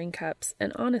measuring cups,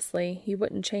 and honestly, he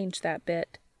wouldn't change that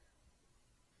bit.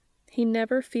 He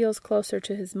never feels closer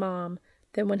to his mom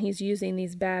than when he's using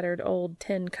these battered old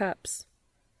tin cups.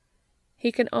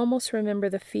 He can almost remember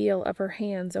the feel of her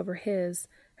hands over his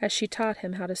as she taught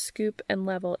him how to scoop and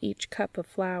level each cup of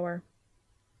flour.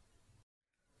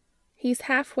 He's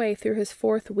halfway through his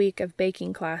 4th week of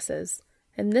baking classes,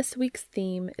 and this week's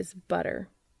theme is butter.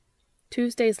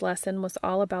 Tuesday's lesson was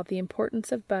all about the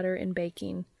importance of butter in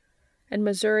baking, and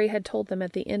Missouri had told them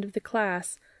at the end of the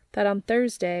class that on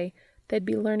Thursday they'd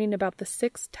be learning about the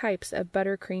 6 types of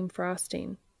buttercream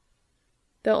frosting.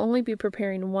 They'll only be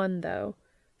preparing one, though,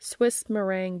 Swiss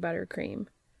meringue buttercream,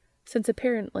 since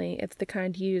apparently it's the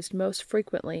kind used most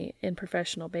frequently in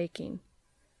professional baking.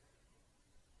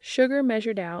 Sugar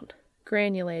measured out,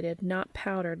 granulated, not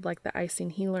powdered like the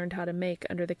icing he learned how to make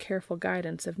under the careful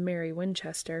guidance of Mary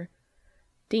Winchester.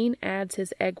 Dean adds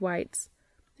his egg whites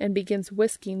and begins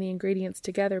whisking the ingredients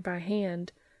together by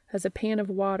hand as a pan of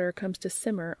water comes to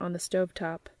simmer on the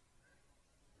stovetop.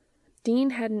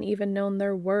 Dean hadn't even known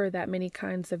there were that many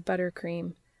kinds of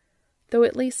buttercream, though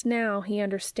at least now he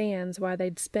understands why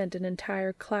they'd spent an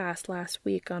entire class last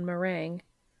week on meringue.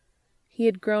 He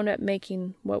had grown up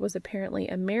making what was apparently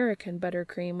American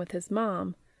buttercream with his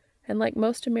mom, and like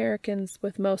most Americans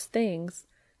with most things,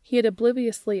 he had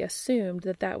obliviously assumed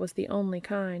that that was the only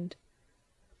kind.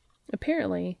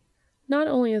 Apparently, not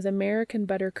only is American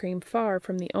buttercream far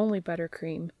from the only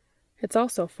buttercream, it's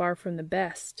also far from the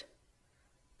best.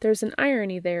 There's an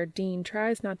irony there Dean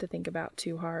tries not to think about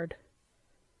too hard.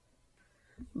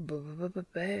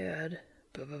 Bad.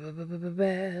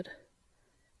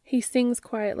 He sings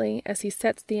quietly as he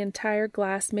sets the entire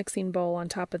glass mixing bowl on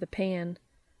top of the pan.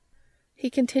 He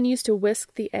continues to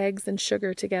whisk the eggs and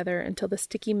sugar together until the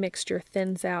sticky mixture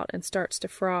thins out and starts to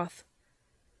froth.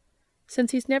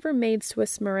 Since he's never made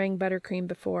Swiss meringue buttercream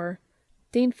before,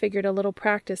 Dean figured a little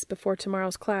practice before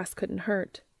tomorrow's class couldn't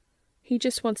hurt. He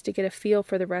just wants to get a feel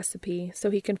for the recipe so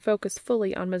he can focus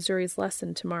fully on Missouri's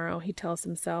lesson tomorrow, he tells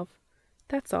himself.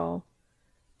 That's all.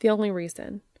 The only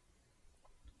reason.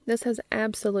 This has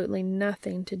absolutely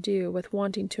nothing to do with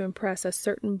wanting to impress a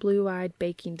certain blue-eyed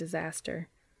baking disaster.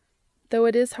 Though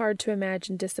it is hard to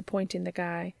imagine disappointing the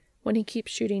guy when he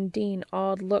keeps shooting Dean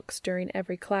odd looks during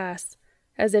every class,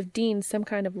 as if Dean's some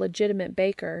kind of legitimate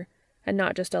baker, and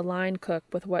not just a line cook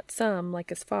with what some, like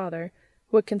his father,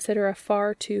 would consider a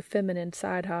far too feminine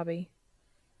side hobby.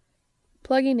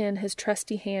 Plugging in his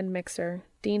trusty hand mixer,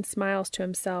 Dean smiles to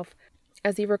himself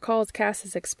as he recalls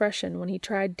Cass's expression when he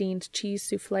tried Dean's cheese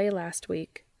soufflé last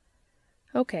week.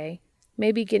 Okay,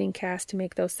 maybe getting Cass to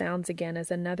make those sounds again is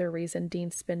another reason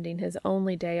Dean's spending his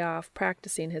only day off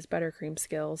practicing his buttercream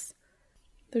skills.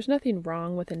 There's nothing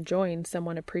wrong with enjoying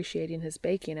someone appreciating his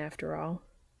baking, after all.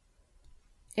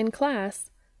 In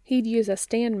class, he'd use a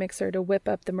stand mixer to whip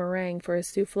up the meringue for his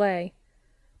soufflé,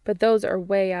 but those are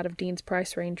way out of Dean's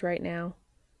price range right now.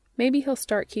 Maybe he'll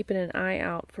start keeping an eye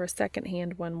out for a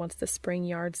second-hand one once the spring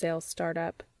yard sales start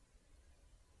up.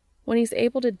 When he's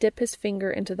able to dip his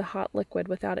finger into the hot liquid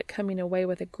without it coming away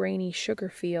with a grainy sugar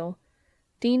feel,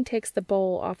 Dean takes the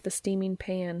bowl off the steaming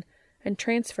pan and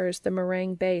transfers the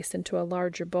meringue base into a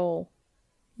larger bowl.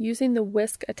 Using the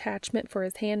whisk attachment for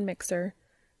his hand mixer,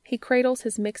 he cradles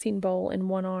his mixing bowl in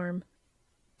one arm,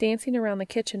 dancing around the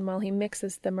kitchen while he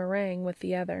mixes the meringue with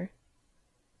the other.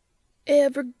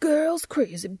 "Every girl's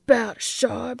crazy about a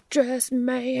sharp-dressed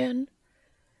man,"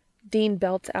 Dean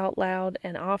belts out loud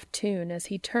and off-tune as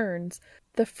he turns,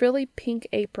 the frilly pink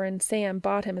apron Sam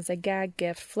bought him as a gag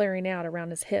gift flaring out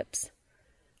around his hips.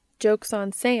 Joke's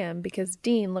on Sam because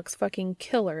Dean looks fucking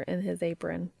killer in his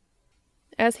apron.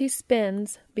 As he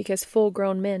spins, because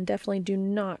full-grown men definitely do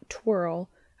not twirl,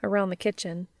 around the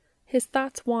kitchen, his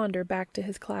thoughts wander back to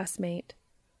his classmate.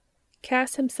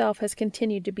 Cass himself has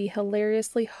continued to be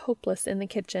hilariously hopeless in the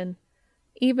kitchen,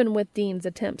 even with Dean's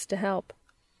attempts to help.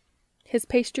 His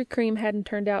pastry cream hadn't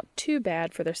turned out too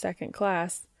bad for their second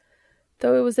class,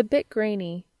 though it was a bit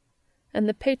grainy, and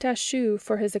the pâte à choux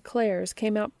for his eclairs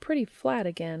came out pretty flat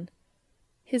again.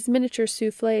 His miniature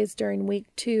soufflés during week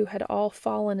 2 had all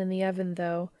fallen in the oven,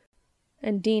 though,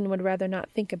 and Dean would rather not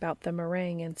think about the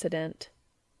meringue incident.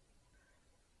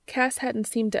 Cass hadn't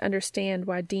seemed to understand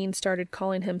why Dean started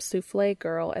calling him Soufflé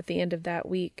Girl at the end of that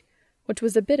week, which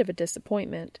was a bit of a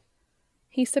disappointment.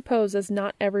 He supposes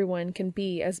not everyone can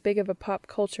be as big of a pop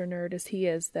culture nerd as he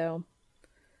is, though.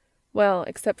 Well,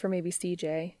 except for maybe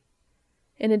CJ.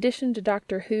 In addition to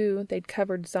Doctor Who, they'd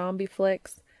covered zombie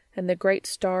flicks and the great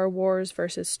Star Wars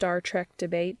versus Star Trek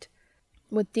debate,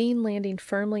 with Dean landing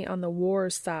firmly on the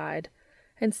Wars side,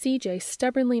 and CJ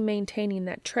stubbornly maintaining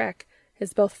that Trek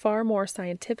is both far more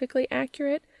scientifically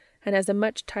accurate and has a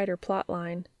much tighter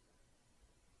plotline.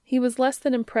 He was less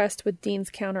than impressed with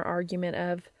Dean's counter-argument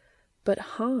of, "But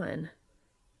Han."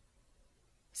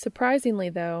 Surprisingly,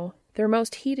 though, their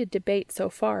most heated debate so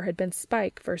far had been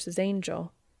Spike versus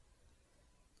Angel.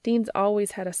 Dean's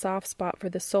always had a soft spot for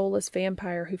the soulless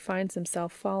vampire who finds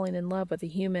himself falling in love with a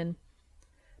human,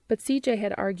 but CJ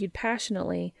had argued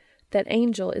passionately that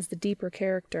Angel is the deeper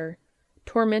character,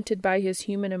 tormented by his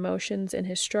human emotions and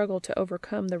his struggle to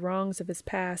overcome the wrongs of his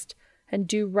past and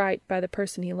do right by the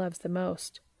person he loves the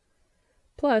most.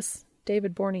 Plus,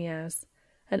 David Borneas,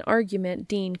 an argument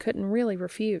Dean couldn't really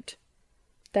refute.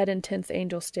 That intense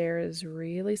angel stare is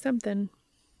really something.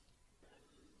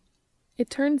 It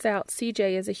turns out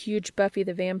CJ is a huge Buffy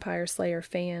the Vampire Slayer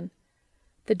fan.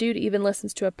 The dude even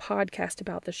listens to a podcast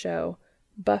about the show,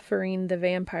 Buffering the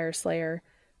Vampire Slayer,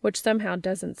 which somehow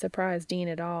doesn't surprise Dean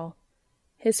at all.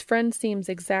 His friend seems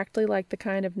exactly like the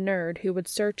kind of nerd who would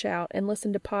search out and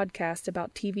listen to podcasts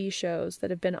about TV shows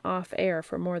that have been off air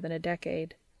for more than a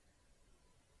decade.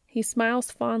 He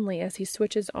smiles fondly as he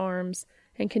switches arms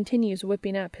and continues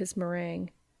whipping up his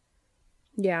meringue.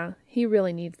 Yeah, he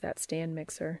really needs that stand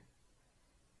mixer.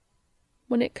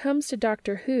 When it comes to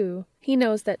Doctor Who, he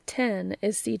knows that 10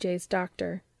 is CJ's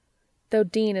doctor, though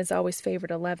Dean has always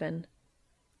favored 11.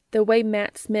 The way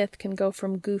Matt Smith can go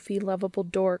from goofy, lovable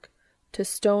dork to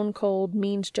stone-cold,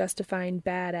 means-justifying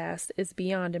badass is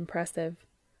beyond impressive.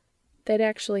 They'd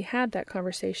actually had that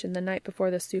conversation the night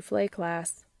before the souffle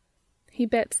class. He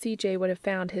bet CJ would have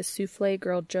found his souffle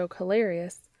girl joke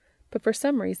hilarious, but for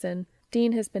some reason,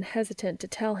 Dean has been hesitant to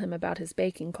tell him about his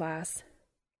baking class.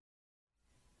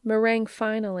 Meringue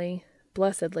finally,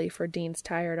 blessedly for Dean's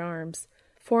tired arms,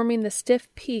 forming the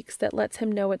stiff peaks that lets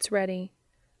him know it's ready.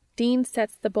 Dean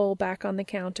sets the bowl back on the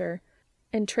counter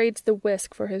and trades the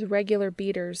whisk for his regular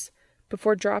beaters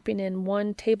before dropping in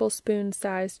 1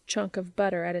 tablespoon-sized chunk of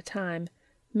butter at a time,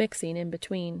 mixing in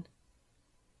between.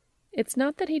 It's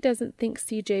not that he doesn't think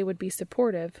CJ would be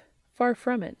supportive, far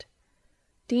from it.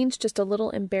 Dean's just a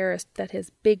little embarrassed that his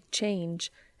big change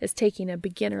is taking a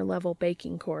beginner-level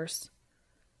baking course.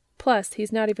 Plus,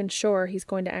 he's not even sure he's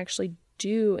going to actually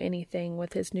do anything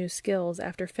with his new skills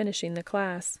after finishing the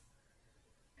class.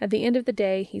 At the end of the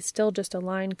day, he's still just a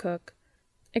line cook,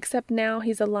 except now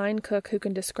he's a line cook who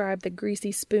can describe the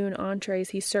greasy spoon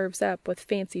entrees he serves up with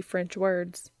fancy French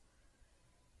words.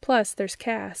 Plus, there's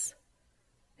Cass.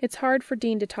 It's hard for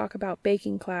Dean to talk about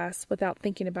baking class without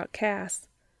thinking about Cass,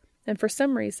 and for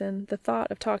some reason, the thought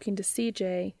of talking to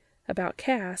CJ about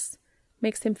Cass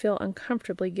makes him feel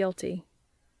uncomfortably guilty.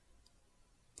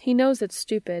 He knows it's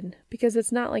stupid, because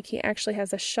it's not like he actually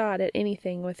has a shot at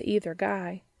anything with either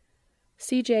guy.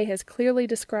 CJ has clearly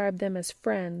described them as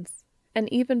friends, and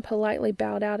even politely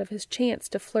bowed out of his chance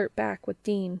to flirt back with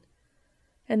Dean.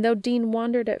 And though Dean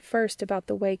wondered at first about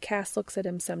the way Cass looks at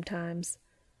him sometimes,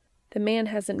 the man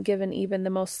hasn't given even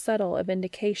the most subtle of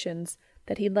indications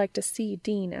that he'd like to see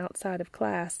Dean outside of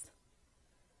class.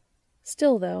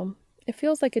 Still, though, it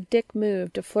feels like a dick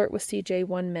move to flirt with CJ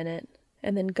 1 minute,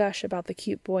 and then gush about the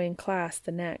cute boy in class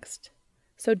the next.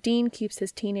 So Dean keeps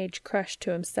his teenage crush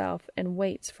to himself and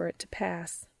waits for it to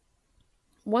pass.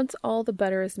 Once all the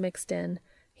butter is mixed in,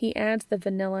 he adds the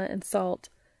vanilla and salt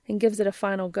and gives it a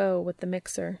final go with the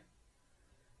mixer.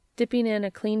 Dipping in a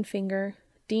clean finger,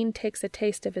 Dean takes a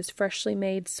taste of his freshly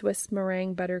made Swiss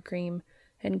meringue buttercream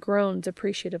and groans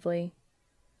appreciatively.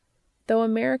 Though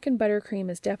American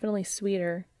buttercream is definitely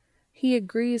sweeter, he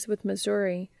agrees with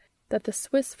Missouri that the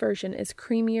Swiss version is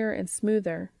creamier and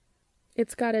smoother.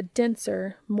 It's got a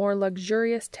denser, more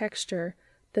luxurious texture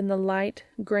than the light,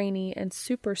 grainy, and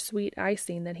super sweet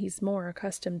icing that he's more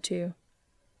accustomed to.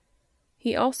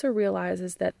 He also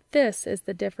realizes that this is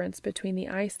the difference between the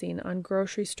icing on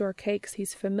grocery store cakes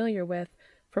he's familiar with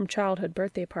from childhood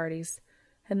birthday parties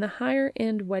and the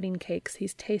higher-end wedding cakes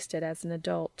he's tasted as an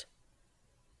adult.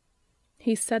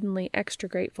 He's suddenly extra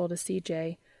grateful to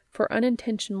CJ for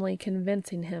unintentionally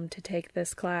convincing him to take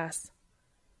this class.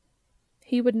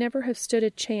 He would never have stood a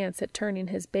chance at turning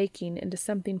his baking into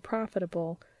something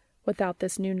profitable without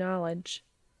this new knowledge.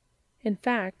 In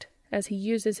fact, as he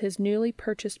uses his newly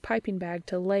purchased piping bag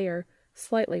to layer,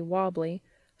 slightly wobbly,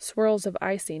 swirls of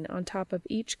icing on top of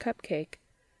each cupcake,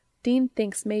 Dean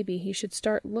thinks maybe he should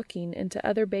start looking into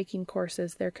other baking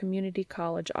courses their community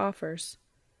college offers.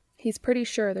 He's pretty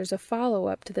sure there's a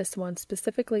follow-up to this one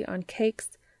specifically on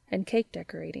cakes and cake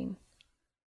decorating.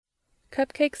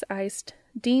 Cupcakes iced,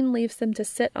 Dean leaves them to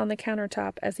sit on the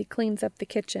countertop as he cleans up the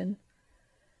kitchen.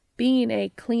 Being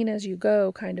a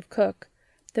clean-as-you-go kind of cook,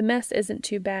 the mess isn't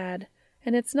too bad,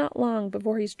 and it's not long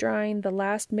before he's drying the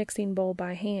last mixing bowl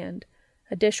by hand,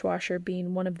 a dishwasher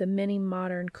being one of the many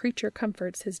modern creature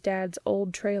comforts his dad's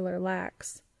old trailer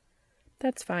lacks.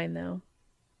 That's fine, though.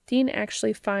 Dean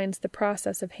actually finds the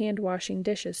process of hand-washing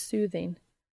dishes soothing.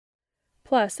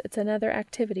 Plus, it's another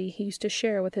activity he used to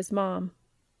share with his mom.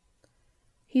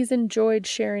 He's enjoyed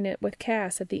sharing it with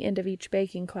Cass at the end of each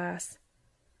baking class.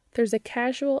 There's a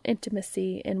casual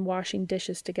intimacy in washing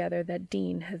dishes together that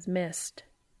Dean has missed.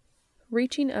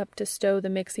 Reaching up to stow the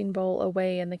mixing bowl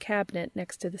away in the cabinet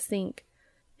next to the sink,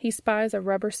 he spies a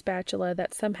rubber spatula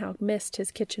that somehow missed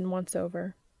his kitchen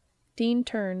once-over. Dean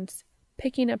turns,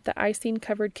 picking up the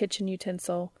icing-covered kitchen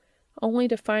utensil, only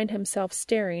to find himself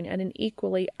staring at an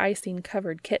equally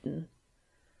icing-covered kitten.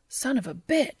 Son of a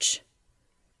bitch!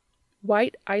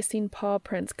 White icing paw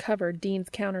prints covered Dean's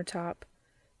countertop,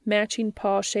 matching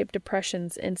paw-shaped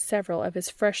depressions in several of his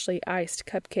freshly iced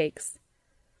cupcakes.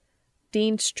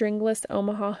 Dean's stringless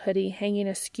Omaha hoodie hanging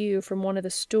askew from one of the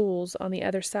stools on the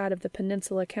other side of the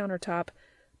peninsula countertop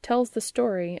tells the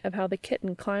story of how the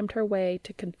kitten climbed her way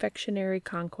to confectionery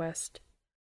conquest.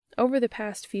 Over the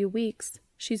past few weeks,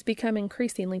 she's become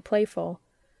increasingly playful,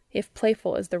 if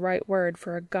playful is the right word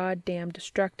for a goddamn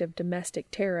destructive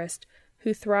domestic terrorist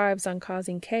who thrives on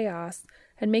causing chaos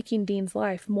and making Dean's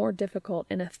life more difficult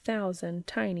in 1,000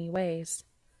 tiny ways.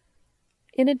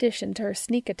 In addition to her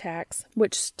sneak attacks,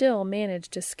 which still manage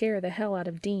to scare the hell out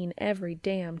of Dean every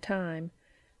damn time,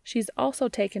 she's also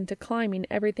taken to climbing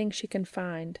everything she can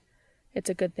find. It's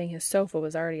a good thing his sofa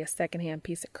was already a second-hand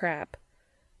piece of crap.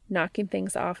 Knocking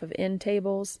things off of end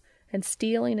tables, and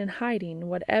stealing and hiding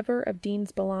whatever of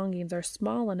Dean's belongings are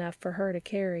small enough for her to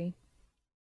carry.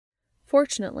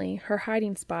 Fortunately, her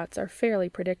hiding spots are fairly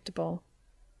predictable.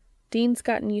 Dean's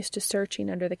gotten used to searching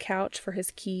under the couch for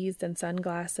his keys and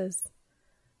sunglasses.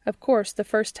 Of course, the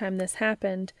first time this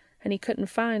happened, and he couldn't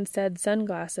find said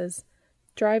sunglasses,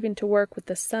 driving to work with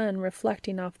the sun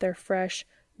reflecting off their fresh,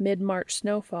 mid-March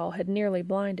snowfall had nearly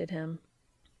blinded him.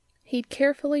 He'd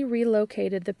carefully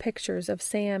relocated the pictures of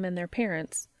Sam and their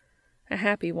parents, a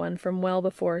happy one from well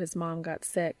before his mom got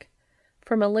sick,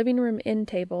 from a living room end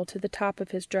table to the top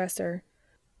of his dresser,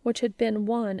 which had been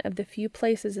one of the few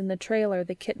places in the trailer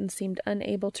the kitten seemed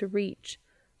unable to reach,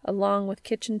 along with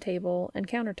kitchen table and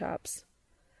countertops.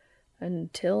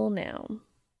 Until now.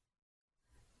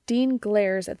 Dean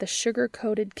glares at the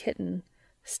sugar-coated kitten,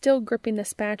 still gripping the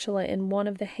spatula in one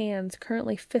of the hands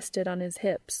currently fisted on his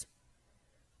hips.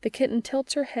 The kitten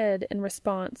tilts her head in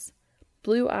response,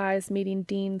 blue eyes meeting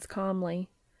Dean's calmly,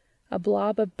 a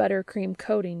blob of buttercream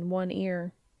coating one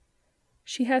ear.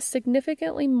 She has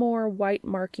significantly more white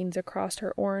markings across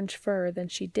her orange fur than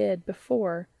she did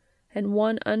before, and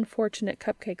one unfortunate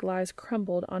cupcake lies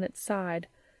crumbled on its side,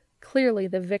 clearly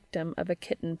the victim of a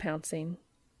kitten pouncing.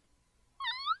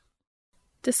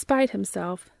 Despite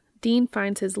himself, Dean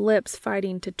finds his lips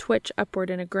fighting to twitch upward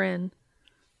in a grin.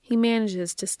 He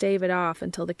manages to stave it off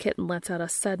until the kitten lets out a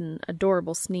sudden,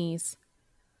 adorable sneeze.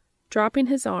 Dropping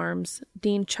his arms,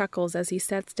 Dean chuckles as he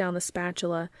sets down the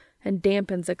spatula and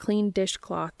dampens a clean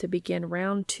dishcloth to begin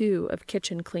round 2 of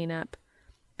kitchen cleanup,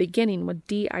 beginning with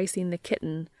de-icing the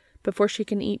kitten before she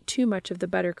can eat too much of the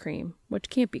buttercream, which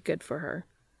can't be good for her.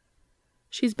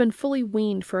 She's been fully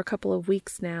weaned for a couple of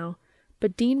weeks now,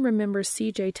 but Dean remembers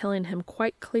CJ telling him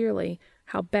quite clearly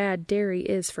how bad dairy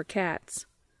is for cats.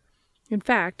 In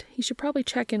fact, he should probably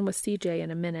check in with CJ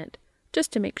in a minute,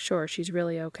 just to make sure she's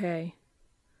really okay.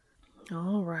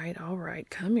 All right,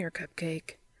 come here,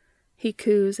 Cupcake," he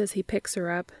coos as he picks her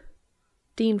up.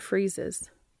 Dean freezes.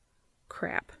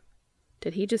 Crap.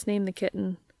 Did he just name the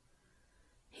kitten?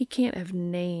 He can't have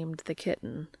named the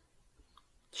kitten.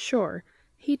 Sure,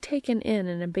 he'd taken in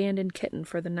an abandoned kitten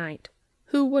for the night.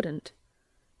 Who wouldn't?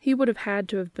 He would have had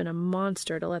to have been a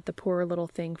monster to let the poor little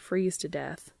thing freeze to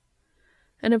death.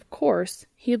 And of course,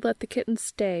 he'd let the kitten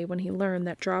stay when he learned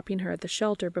that dropping her at the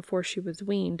shelter before she was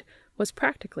weaned was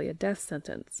practically a death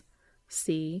sentence.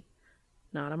 See?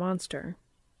 Not a monster.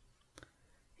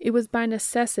 It was by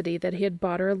necessity that he had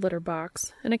bought her a litter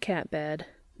box and a cat bed,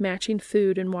 matching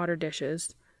food and water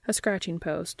dishes, a scratching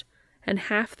post, and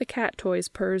half the cat toys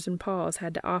Purrs and Paws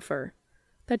had to offer.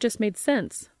 That just made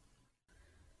sense.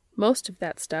 Most of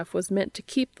that stuff was meant to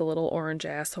keep the little orange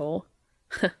asshole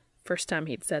first time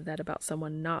he'd said that about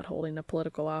someone not holding a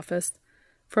political office,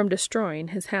 from destroying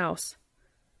his house.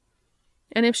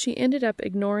 And if she ended up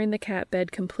ignoring the cat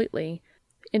bed completely,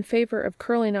 in favor of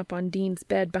curling up on Dean's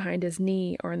bed behind his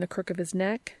knee or in the crook of his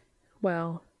neck,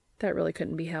 well, that really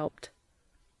couldn't be helped.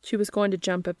 She was going to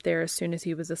jump up there as soon as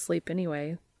he was asleep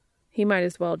anyway. He might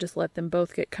as well just let them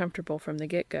both get comfortable from the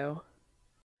get-go.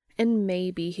 And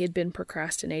maybe he had been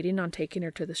procrastinating on taking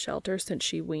her to the shelter since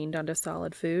she weaned onto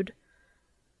solid food.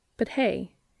 But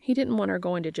hey, he didn't want her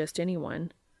going to just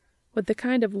anyone. With the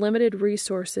kind of limited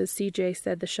resources CJ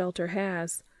said the shelter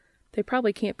has, they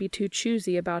probably can't be too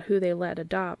choosy about who they let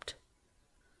adopt.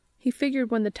 He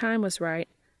figured when the time was right,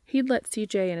 he'd let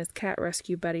CJ and his cat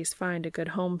rescue buddies find a good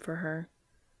home for her.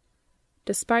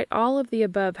 Despite all of the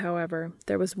above, however,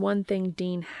 there was one thing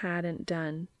Dean hadn't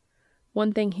done.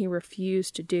 One thing he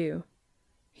refused to do.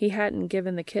 He hadn't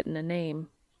given the kitten a name.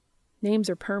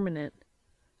 Names are permanent.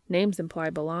 Names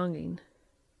imply belonging.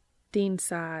 Dean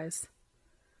sighs.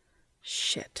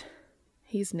 Shit.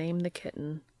 He's named the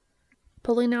kitten.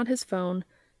 Pulling out his phone,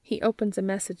 he opens a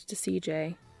message to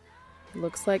CJ.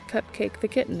 Looks like Cupcake the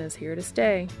kitten is here to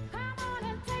stay.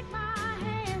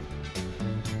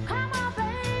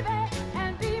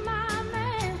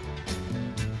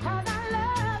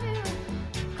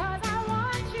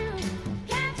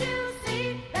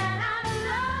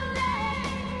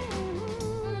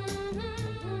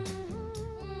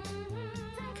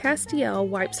 Castiel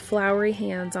wipes floury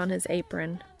hands on his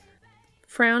apron,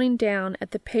 frowning down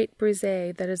at the pâte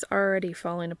brisée that is already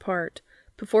falling apart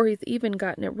before he's even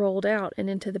gotten it rolled out and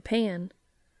into the pan.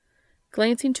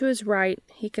 Glancing to his right,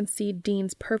 he can see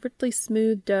Dean's perfectly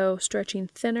smooth dough stretching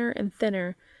thinner and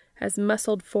thinner as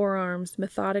muscled forearms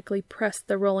methodically press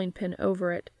the rolling pin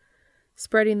over it,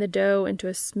 spreading the dough into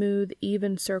a smooth,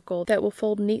 even circle that will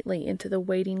fold neatly into the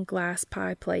waiting glass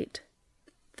pie plate.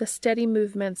 The steady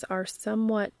movements are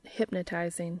somewhat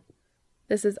hypnotizing.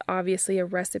 This is obviously a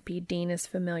recipe Dean is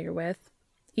familiar with,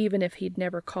 even if he'd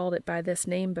never called it by this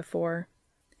name before.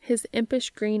 His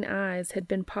impish green eyes had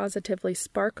been positively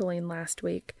sparkling last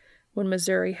week when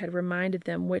Missouri had reminded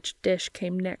them which dish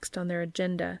came next on their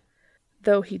agenda,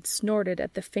 though he'd snorted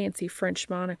at the fancy French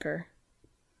moniker.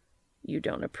 "You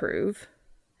don't approve?"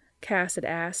 Cass had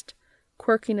asked,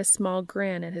 quirking a small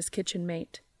grin at his kitchen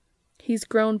mate. He's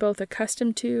grown both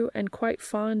accustomed to and quite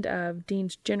fond of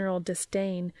Dean's general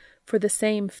disdain for the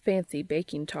same fancy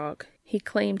baking talk he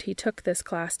claimed he took this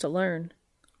class to learn.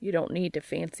 "You don't need to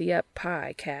fancy up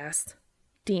pie, Cass,"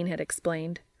 Dean had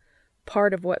explained.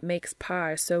 "Part of what makes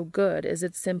pie so good is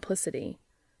its simplicity.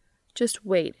 Just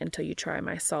wait until you try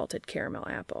my salted caramel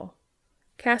apple."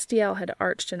 Castiel had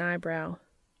arched an eyebrow.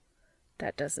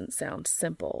 "That doesn't sound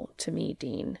simple to me,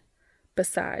 Dean.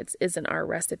 Besides, isn't our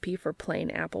recipe for plain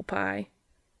apple pie?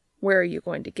 Where are you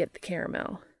going to get the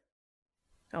caramel?"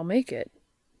 "I'll make it,"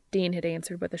 Dean had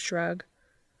answered with a shrug.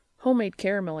 "Homemade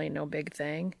caramel ain't no big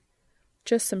thing.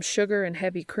 Just some sugar and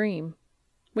heavy cream.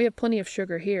 We have plenty of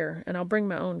sugar here, and I'll bring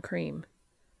my own cream."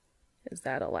 "Is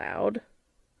that allowed?"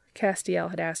 Castiel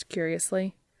had asked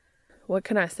curiously. "What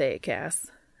can I say,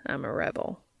 Cass? I'm a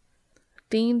rebel."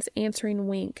 Dean's answering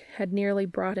wink had nearly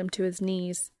brought him to his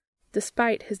knees,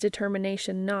 despite his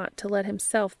determination not to let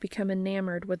himself become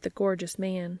enamored with the gorgeous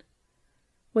man.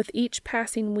 With each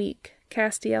passing week,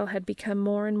 Castiel had become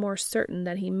more and more certain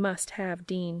that he must have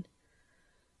Dean.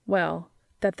 Well,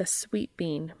 that the sweet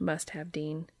bean must have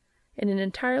Dean, in an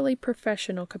entirely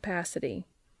professional capacity,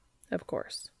 of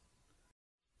course.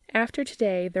 After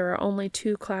today, there are only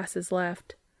 2 classes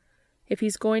left. If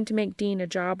he's going to make Dean a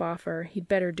job offer, he'd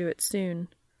better do it soon.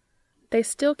 They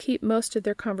still keep most of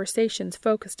their conversations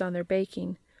focused on their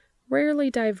baking, rarely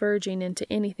diverging into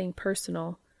anything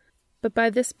personal, but by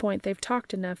this point they've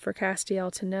talked enough for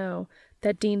Castiel to know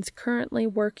that Dean's currently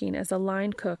working as a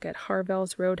line cook at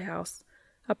Harvell's Roadhouse,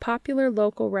 a popular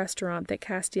local restaurant that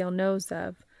Castiel knows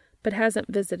of, but hasn't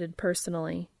visited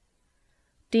personally.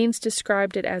 Dean's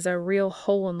described it as a real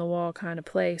hole-in-the-wall kind of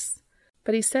place,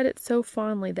 but he said it so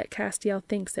fondly that Castiel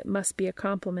thinks it must be a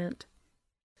compliment.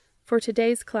 For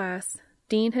today's class,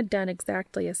 Dean had done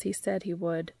exactly as he said he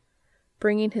would,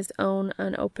 bringing his own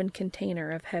unopened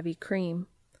container of heavy cream.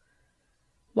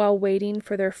 While waiting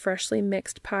for their freshly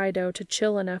mixed pie dough to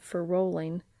chill enough for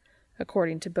rolling,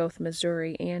 according to both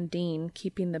Missouri and Dean,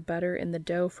 keeping the butter in the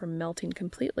dough from melting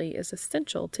completely is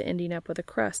essential to ending up with a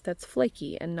crust that's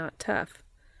flaky and not tough.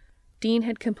 Dean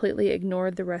had completely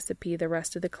ignored the recipe the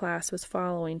rest of the class was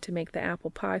following to make the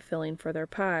apple pie filling for their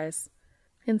pies,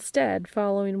 instead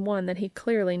following one that he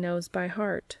clearly knows by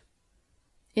heart.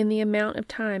 In the amount of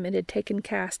time it had taken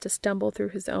Cass to stumble through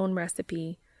his own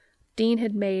recipe, Dean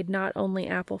had made not only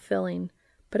apple filling,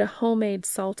 but a homemade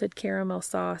salted caramel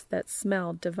sauce that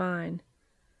smelled divine.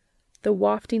 The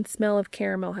wafting smell of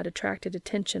caramel had attracted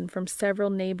attention from several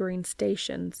neighboring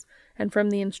stations and from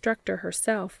the instructor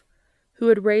herself, who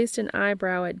had raised an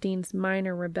eyebrow at Dean's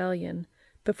minor rebellion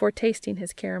before tasting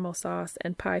his caramel sauce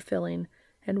and pie filling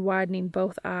and widening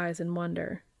both eyes in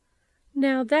wonder.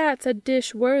 "Now that's a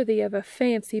dish worthy of a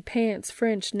fancy-pants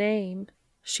French name,"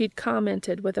 she'd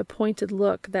commented with a pointed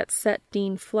look that set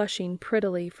Dean flushing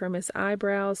prettily from his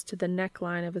eyebrows to the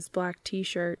neckline of his black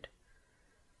t-shirt.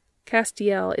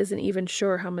 Castiel isn't even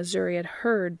sure how Missouri had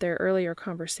heard their earlier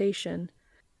conversation,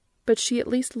 but she at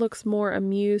least looks more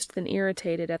amused than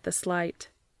irritated at the slight.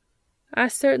 "I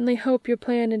certainly hope you're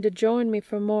planning to join me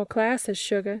for more classes,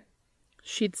 sugar,"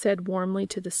 she'd said warmly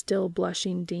to the still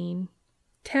blushing Dean.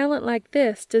 "Talent like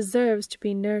this deserves to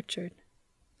be nurtured."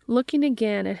 Looking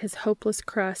again at his hopeless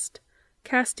crust,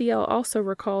 Castiel also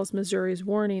recalls Missouri's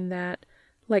warning that,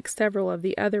 like several of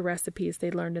the other recipes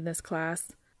they learned in this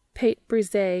class, pâte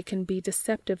brisée can be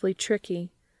deceptively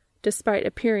tricky, despite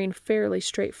appearing fairly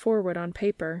straightforward on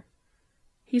paper.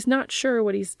 He's not sure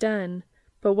what he's done,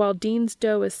 but while Dean's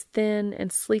dough is thin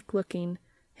and sleek-looking,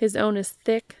 his own is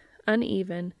thick,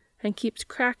 uneven, and keeps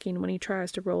cracking when he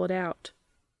tries to roll it out.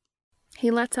 He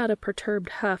lets out a perturbed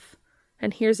huff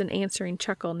and hears an answering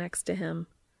chuckle next to him.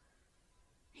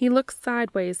 He looks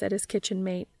sideways at his kitchen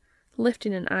mate,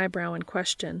 lifting an eyebrow in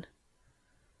question.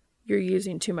 "You're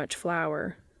using too much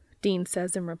flour," Dean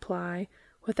says in reply,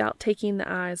 without taking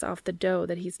the eyes off the dough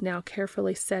that he's now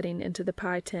carefully setting into the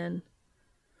pie tin.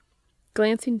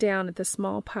 Glancing down at the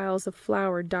small piles of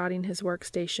flour dotting his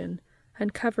workstation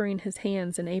and covering his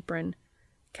hands and apron,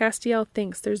 Castiel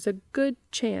thinks there's a good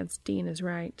chance Dean is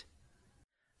right.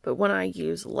 "But when I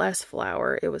used less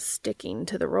flour, it was sticking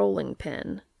to the rolling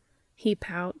pin," he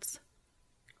pouts.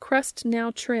 Crust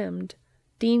now trimmed,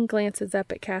 Dean glances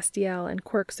up at Castiel and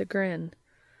quirks a grin.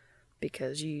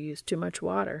 "Because you used too much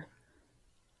water."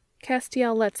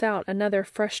 Castiel lets out another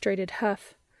frustrated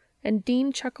huff, and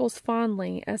Dean chuckles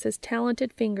fondly as his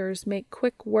talented fingers make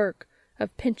quick work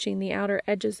of pinching the outer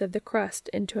edges of the crust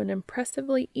into an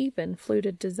impressively even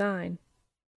fluted design.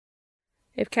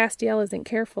 If Castiel isn't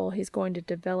careful, he's going to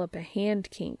develop a hand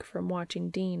kink from watching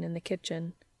Dean in the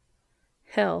kitchen.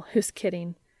 Hell, who's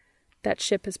kidding? That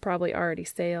ship has probably already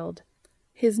sailed,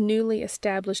 his newly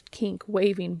established kink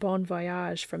waving bon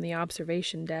voyage from the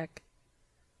observation deck.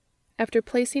 After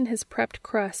placing his prepped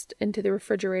crust into the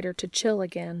refrigerator to chill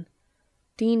again,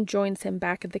 Dean joins him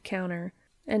back at the counter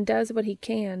and does what he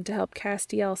can to help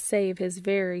Castiel save his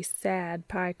very sad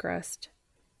pie crust.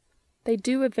 They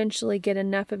do eventually get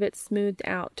enough of it smoothed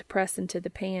out to press into the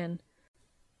pan,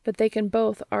 but they can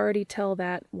both already tell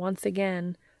that, once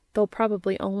again, they'll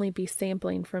probably only be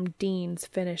sampling from Dean's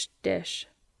finished dish.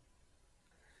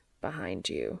 "Behind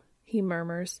you," he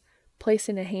murmurs,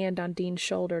 placing a hand on Dean's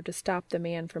shoulder to stop the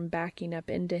man from backing up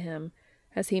into him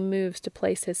as he moves to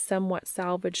place his somewhat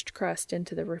salvaged crust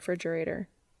into the refrigerator.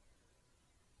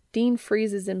 Dean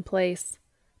freezes in place,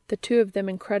 the two of them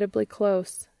incredibly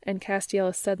close, and Castiel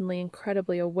is suddenly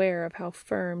incredibly aware of how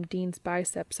firm Dean's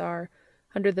biceps are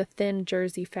under the thin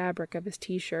jersey fabric of his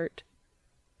t-shirt.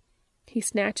 He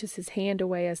snatches his hand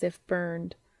away as if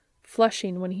burned,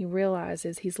 flushing when he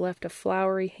realizes he's left a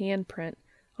floury handprint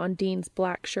on Dean's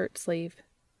black shirt sleeve.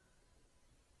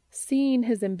 Seeing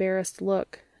his embarrassed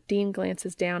look, Dean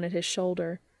glances down at his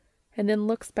shoulder, and then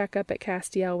looks back up at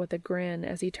Castiel with a grin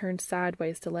as he turns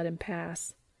sideways to let him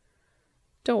pass.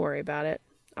 "Don't worry about it.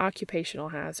 Occupational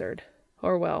hazard.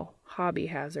 Or, well, hobby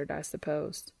hazard, I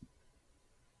suppose."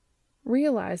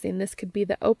 Realizing this could be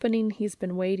the opening he's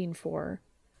been waiting for,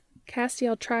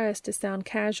 Castiel tries to sound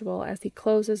casual as he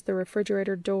closes the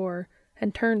refrigerator door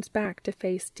and turns back to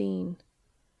face Dean.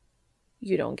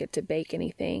 "You don't get to bake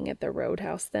anything at the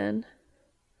roadhouse, then?"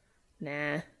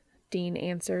 "Nah," Dean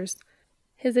answers,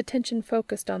 his attention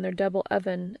focused on their double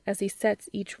oven as he sets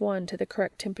each one to the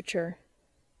correct temperature.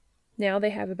 Now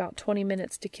they have about 20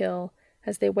 minutes to kill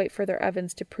as they wait for their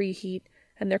ovens to preheat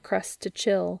and their crusts to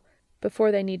chill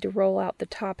before they need to roll out the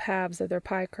top halves of their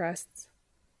pie crusts.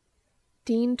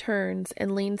 Dean turns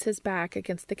and leans his back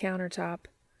against the countertop,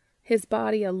 his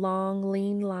body a long,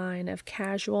 lean line of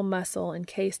casual muscle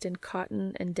encased in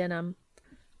cotton and denim,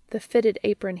 the fitted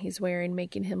apron he's wearing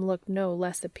making him look no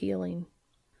less appealing.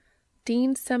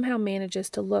 Dean somehow manages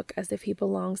to look as if he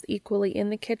belongs equally in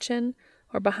the kitchen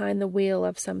or behind the wheel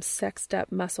of some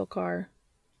sexed-up muscle car.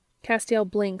 Castiel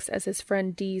blinks as his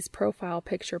friend Dee's profile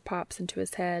picture pops into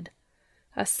his head,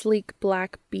 a sleek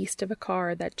black beast of a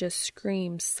car that just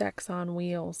screams sex on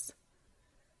wheels.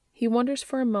 He wonders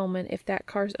for a moment if that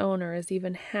car's owner is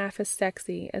even half as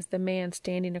sexy as the man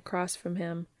standing across from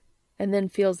him, and then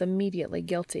feels immediately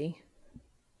guilty.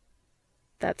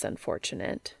 "That's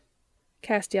unfortunate."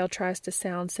 Castiel tries to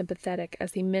sound sympathetic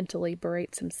as he mentally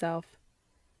berates himself.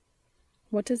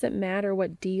 What does it matter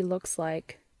what Dee looks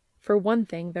like? For one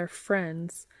thing, they're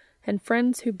friends, and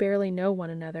friends who barely know one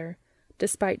another,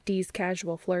 despite Dee's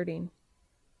casual flirting.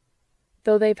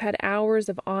 Though they've had hours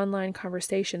of online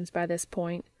conversations by this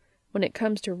point, when it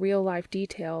comes to real-life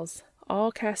details,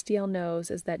 all Castiel knows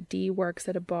is that Dee works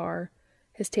at a bar,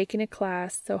 is taking a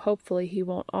class, so hopefully he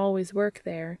won't always work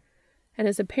there, and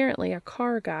is apparently a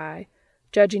car guy,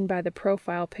 judging by the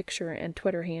profile picture and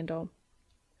Twitter handle.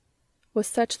 With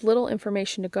such little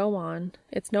information to go on,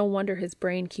 it's no wonder his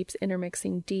brain keeps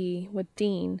intermixing Dee with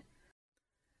Dean,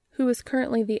 who is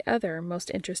currently the other most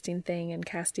interesting thing in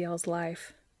Castiel's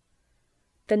life.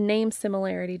 The name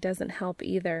similarity doesn't help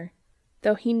either.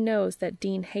 though he knows that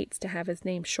Dean hates to have his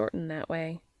name shortened that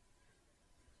way.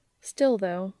 Still,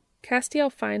 though,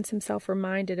 Castiel finds himself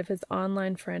reminded of his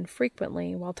online friend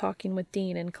frequently while talking with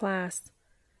Dean in class.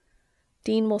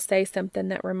 Dean will say something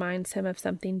that reminds him of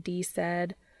something Dee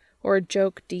said, or a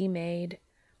joke Dee made,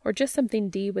 or just something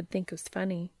Dee would think was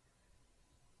funny.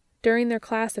 During their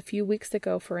class a few weeks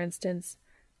ago, for instance,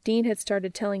 Dean had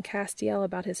started telling Castiel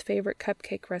about his favorite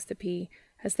cupcake recipe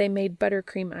as they made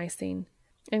buttercream icing,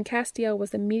 and Castiel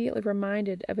was immediately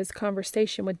reminded of his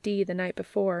conversation with Dee the night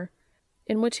before,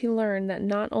 in which he learned that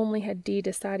not only had Dee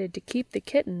decided to keep the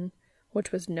kitten,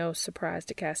 which was no surprise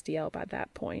to Castiel by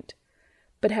that point,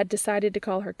 but had decided to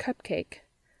call her Cupcake,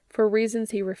 for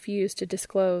reasons he refused to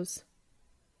disclose.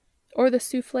 Or the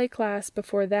souffle class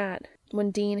before that,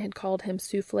 when Dean had called him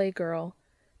Souffle Girl,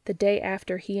 the day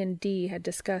after he and Dee had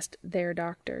discussed their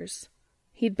doctors.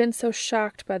 He'd been so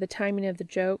shocked by the timing of the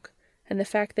joke, and the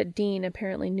fact that Dean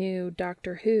apparently knew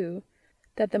Doctor Who,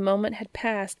 that the moment had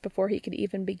passed before he could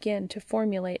even begin to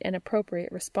formulate an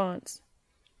appropriate response.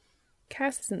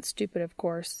 Cass isn't stupid, of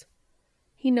course.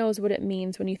 He knows what it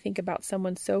means when you think about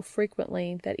someone so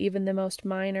frequently that even the most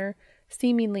minor,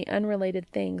 seemingly unrelated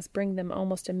things bring them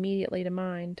almost immediately to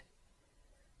mind.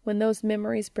 When those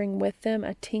memories bring with them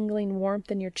a tingling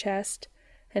warmth in your chest,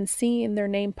 and seeing their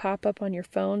name pop up on your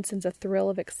phone sends a thrill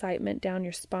of excitement down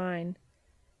your spine.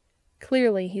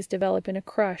 Clearly he's developing a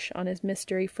crush on his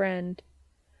mystery friend,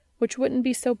 which wouldn't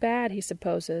be so bad, he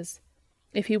supposes,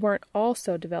 if he weren't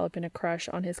also developing a crush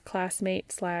on his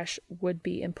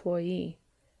classmate/would-be employee.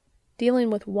 Dealing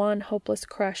with one hopeless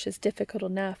crush is difficult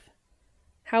enough.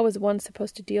 How is one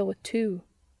supposed to deal with two?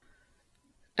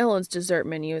 Ellen's dessert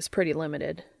menu is pretty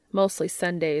limited, mostly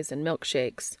sundaes and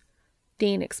milkshakes.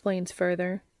 Dean explains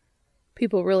further.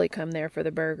 People really come there for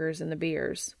the burgers and the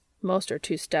beers. Most are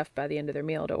too stuffed by the end of their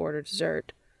meal to order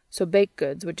dessert, so baked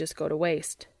goods would just go to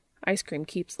waste. Ice cream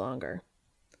keeps longer.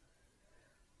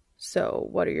 So,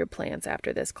 what are your plans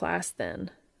after this class,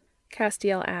 then?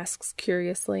 Castiel asks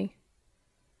curiously.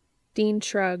 Dean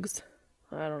shrugs.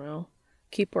 I don't know.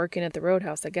 Keep working at the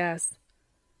Roadhouse, I guess.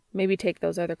 Maybe take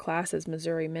those other classes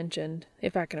Missouri mentioned,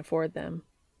 if I can afford them.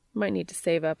 Might need to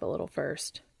save up a little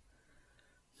first.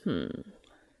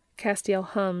 Castiel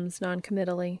hums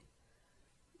noncommittally.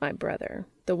 My brother,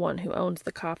 the one who owns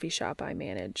the coffee shop I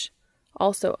manage,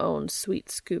 also owns Sweet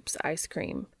Scoops ice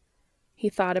cream. He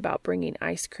thought about bringing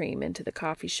ice cream into the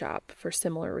coffee shop for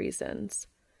similar reasons.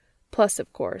 Plus,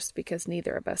 of course, because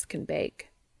neither of us can bake.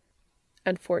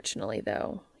 Unfortunately,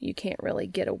 though, you can't really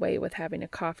get away with having a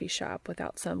coffee shop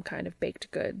without some kind of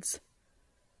baked goods.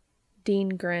 Dean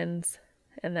grins.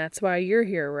 And that's why you're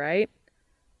here, right?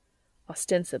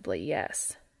 Ostensibly,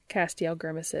 yes, Castiel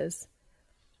grimaces.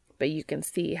 But you can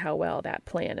see how well that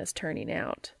plan is turning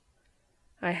out.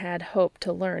 I had hoped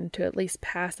to learn to at least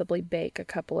passably bake a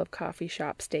couple of coffee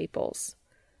shop staples.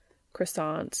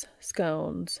 Croissants,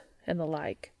 scones, and the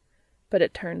like. But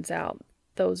it turns out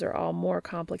those are all more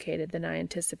complicated than I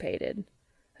anticipated,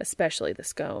 especially the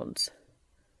scones.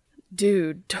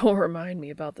 Dude, don't remind me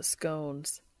about the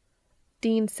scones,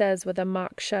 Dean says with a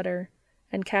mock shudder,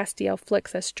 and Castiel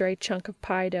flicks a stray chunk of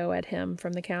pie dough at him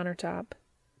from the countertop.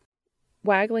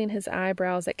 Waggling his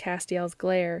eyebrows at Castiel's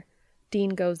glare, Dean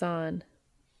goes on.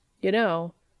 You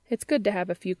know, it's good to have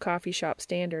a few coffee shop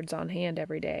standards on hand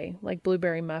every day, like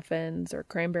blueberry muffins or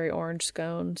cranberry orange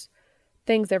scones,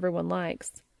 things everyone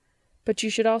likes. But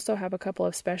you should also have a couple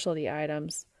of specialty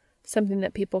items, something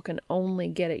that people can only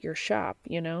get at your shop,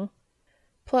 you know?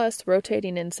 Plus,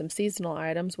 rotating in some seasonal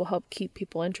items will help keep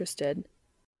people interested.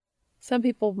 Some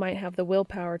people might have the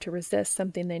willpower to resist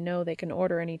something they know they can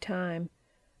order any time,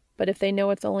 but if they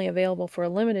know it's only available for a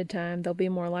limited time, they'll be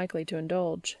more likely to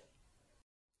indulge.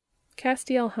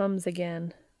 Castiel hums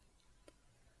again.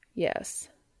 Yes,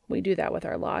 we do that with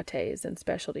our lattes and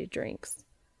specialty drinks.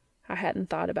 I hadn't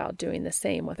thought about doing the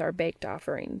same with our baked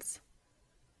offerings.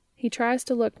 He tries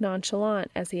to look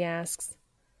nonchalant as he asks,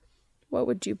 What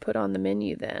would you put on the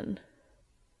menu then?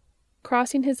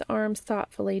 Crossing his arms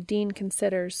thoughtfully, Dean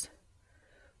considers.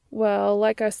 Well,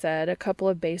 like I said, a couple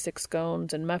of basic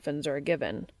scones and muffins are a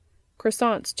given.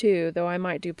 Croissants, too, though I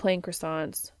might do plain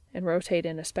croissants and rotate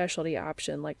in a specialty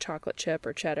option like chocolate chip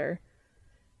or cheddar.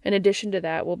 In addition to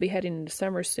that, we'll be heading into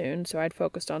summer soon, so I'd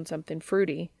focused on something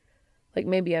fruity, like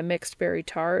maybe a mixed berry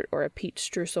tart or a peach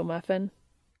streusel muffin.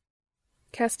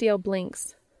 Castiel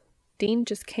blinks. Dean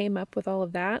just came up with all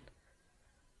of that?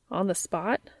 On the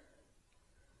spot?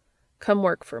 Come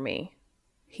work for me,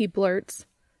 he blurts,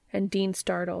 and Dean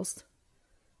startles.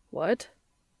 What?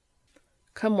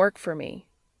 Come work for me.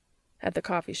 At the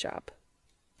coffee shop.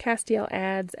 Castiel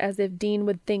adds, as if Dean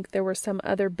would think there were some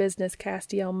other business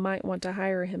Castiel might want to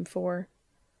hire him for.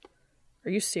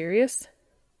 Are you serious?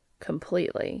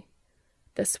 Completely.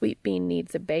 The sweet bean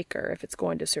needs a baker if it's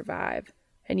going to survive,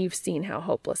 and you've seen how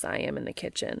hopeless I am in the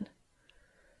kitchen.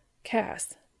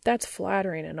 Cass, that's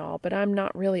flattering and all, but I'm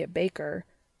not really a baker.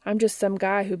 I'm just some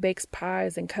guy who bakes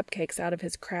pies and cupcakes out of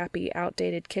his crappy,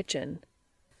 outdated kitchen.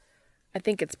 I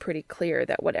think it's pretty clear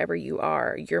that whatever you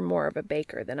are, you're more of a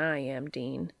baker than I am,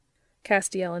 Dean.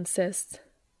 Castiel insists.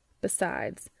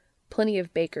 Besides, plenty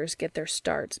of bakers get their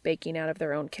starts baking out of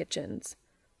their own kitchens.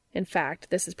 In fact,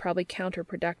 this is probably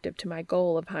counterproductive to my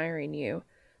goal of hiring you,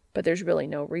 but there's really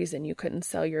no reason you couldn't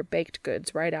sell your baked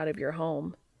goods right out of your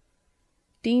home.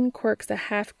 Dean quirks a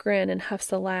half grin and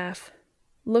huffs a laugh,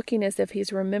 looking as if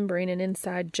he's remembering an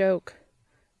inside joke.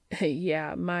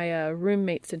 Yeah, my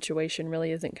roommate situation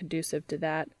really isn't conducive to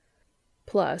that.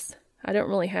 Plus, I don't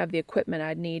really have the equipment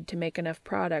I'd need to make enough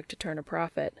product to turn a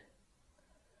profit.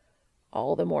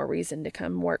 All the more reason to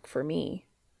come work for me.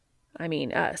 I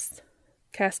mean us.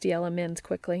 Castiel amends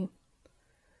quickly.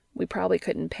 We probably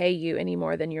couldn't pay you any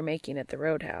more than you're making at the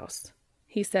Roadhouse,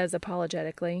 he says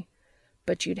apologetically,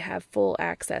 but you'd have full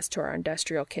access to our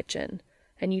industrial kitchen,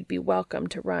 and you'd be welcome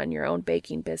to run your own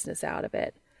baking business out of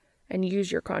it, and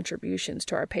use your contributions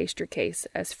to our pastry case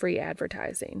as free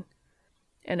advertising.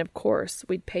 And of course,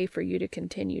 we'd pay for you to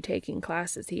continue taking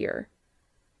classes here.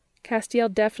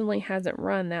 Castiel definitely hasn't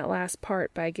run that last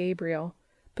part by Gabriel,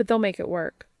 but they'll make it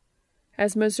work.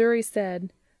 As Missouri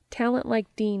said, talent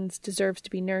like Dean's deserves to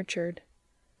be nurtured.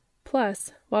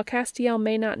 Plus, while Castiel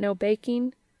may not know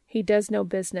baking, he does know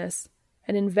business,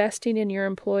 and investing in your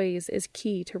employees is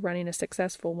key to running a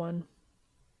successful one.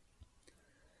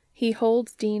 He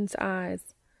holds Dean's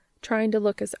eyes, trying to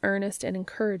look as earnest and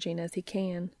encouraging as he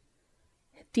can.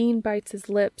 Dean bites his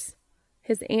lips,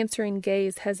 his answering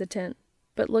gaze hesitant,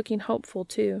 but looking hopeful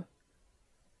too.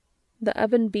 The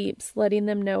oven beeps, letting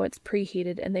them know it's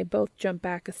preheated, and they both jump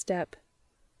back a step.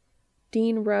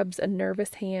 Dean rubs a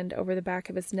nervous hand over the back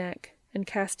of his neck, and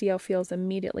Castiel feels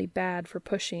immediately bad for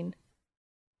pushing.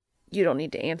 You don't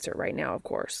need to answer right now, of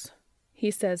course, he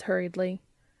says hurriedly.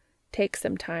 Take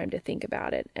some time to think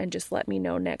about it, and just let me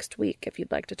know next week if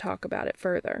you'd like to talk about it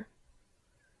further.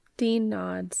 Dean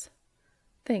nods.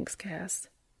 Thanks, Cass,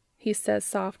 he says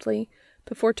softly,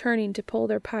 before turning to pull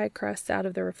their pie crusts out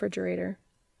of the refrigerator.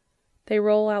 They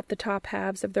roll out the top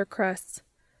halves of their crusts.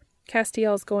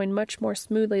 Castiel's going much more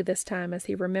smoothly this time as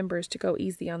he remembers to go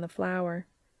easy on the flour.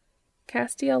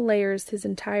 Castiel layers his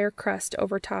entire crust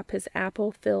over top his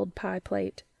apple-filled pie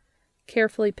plate,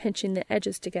 carefully pinching the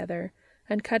edges together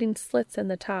and cutting slits in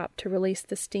the top to release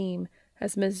the steam,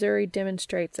 as Missouri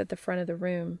demonstrates at the front of the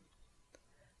room.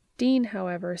 Dean,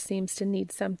 however, seems to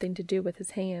need something to do with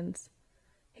his hands.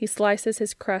 He slices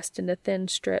his crust into thin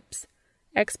strips,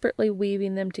 expertly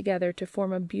weaving them together to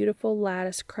form a beautiful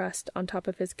lattice crust on top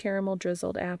of his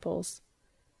caramel-drizzled apples.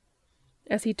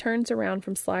 As he turns around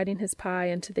from sliding his pie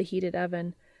into the heated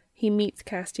oven, he meets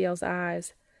Castiel's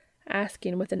eyes,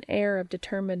 asking with an air of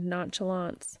determined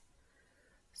nonchalance,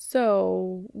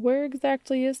 So, where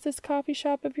exactly is this coffee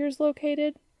shop of yours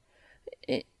located?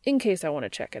 In case I want to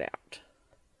check it out.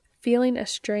 Feeling a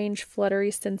strange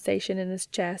fluttery sensation in his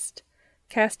chest,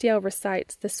 Castiel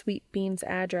recites the sweet bean's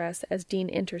address as Dean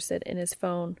enters it in his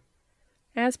phone.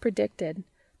 As predicted,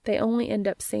 they only end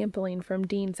up sampling from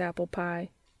Dean's apple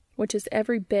pie, which is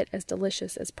every bit as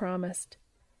delicious as promised.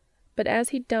 But as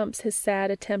he dumps his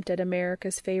sad attempt at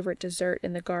America's favorite dessert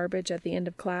in the garbage at the end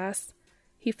of class,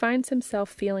 he finds himself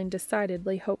feeling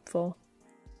decidedly hopeful.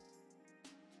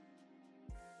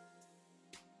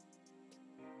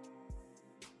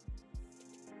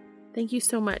 Thank you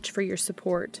so much for your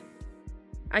support.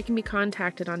 I can be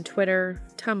contacted on Twitter,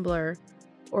 Tumblr,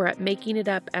 or at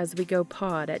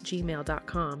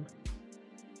makingitupaswegopod@gmail.com.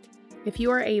 If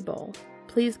you are able,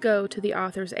 please go to the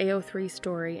author's AO3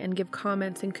 story and give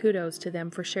comments and kudos to them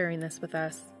for sharing this with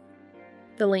us.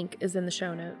 The link is in the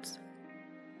show notes.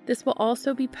 This will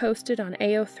also be posted on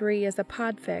AO3 as a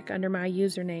podfic under my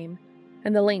username,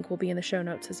 and the link will be in the show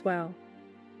notes as well.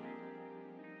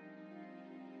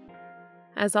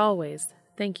 As always,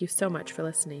 thank you so much for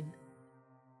listening.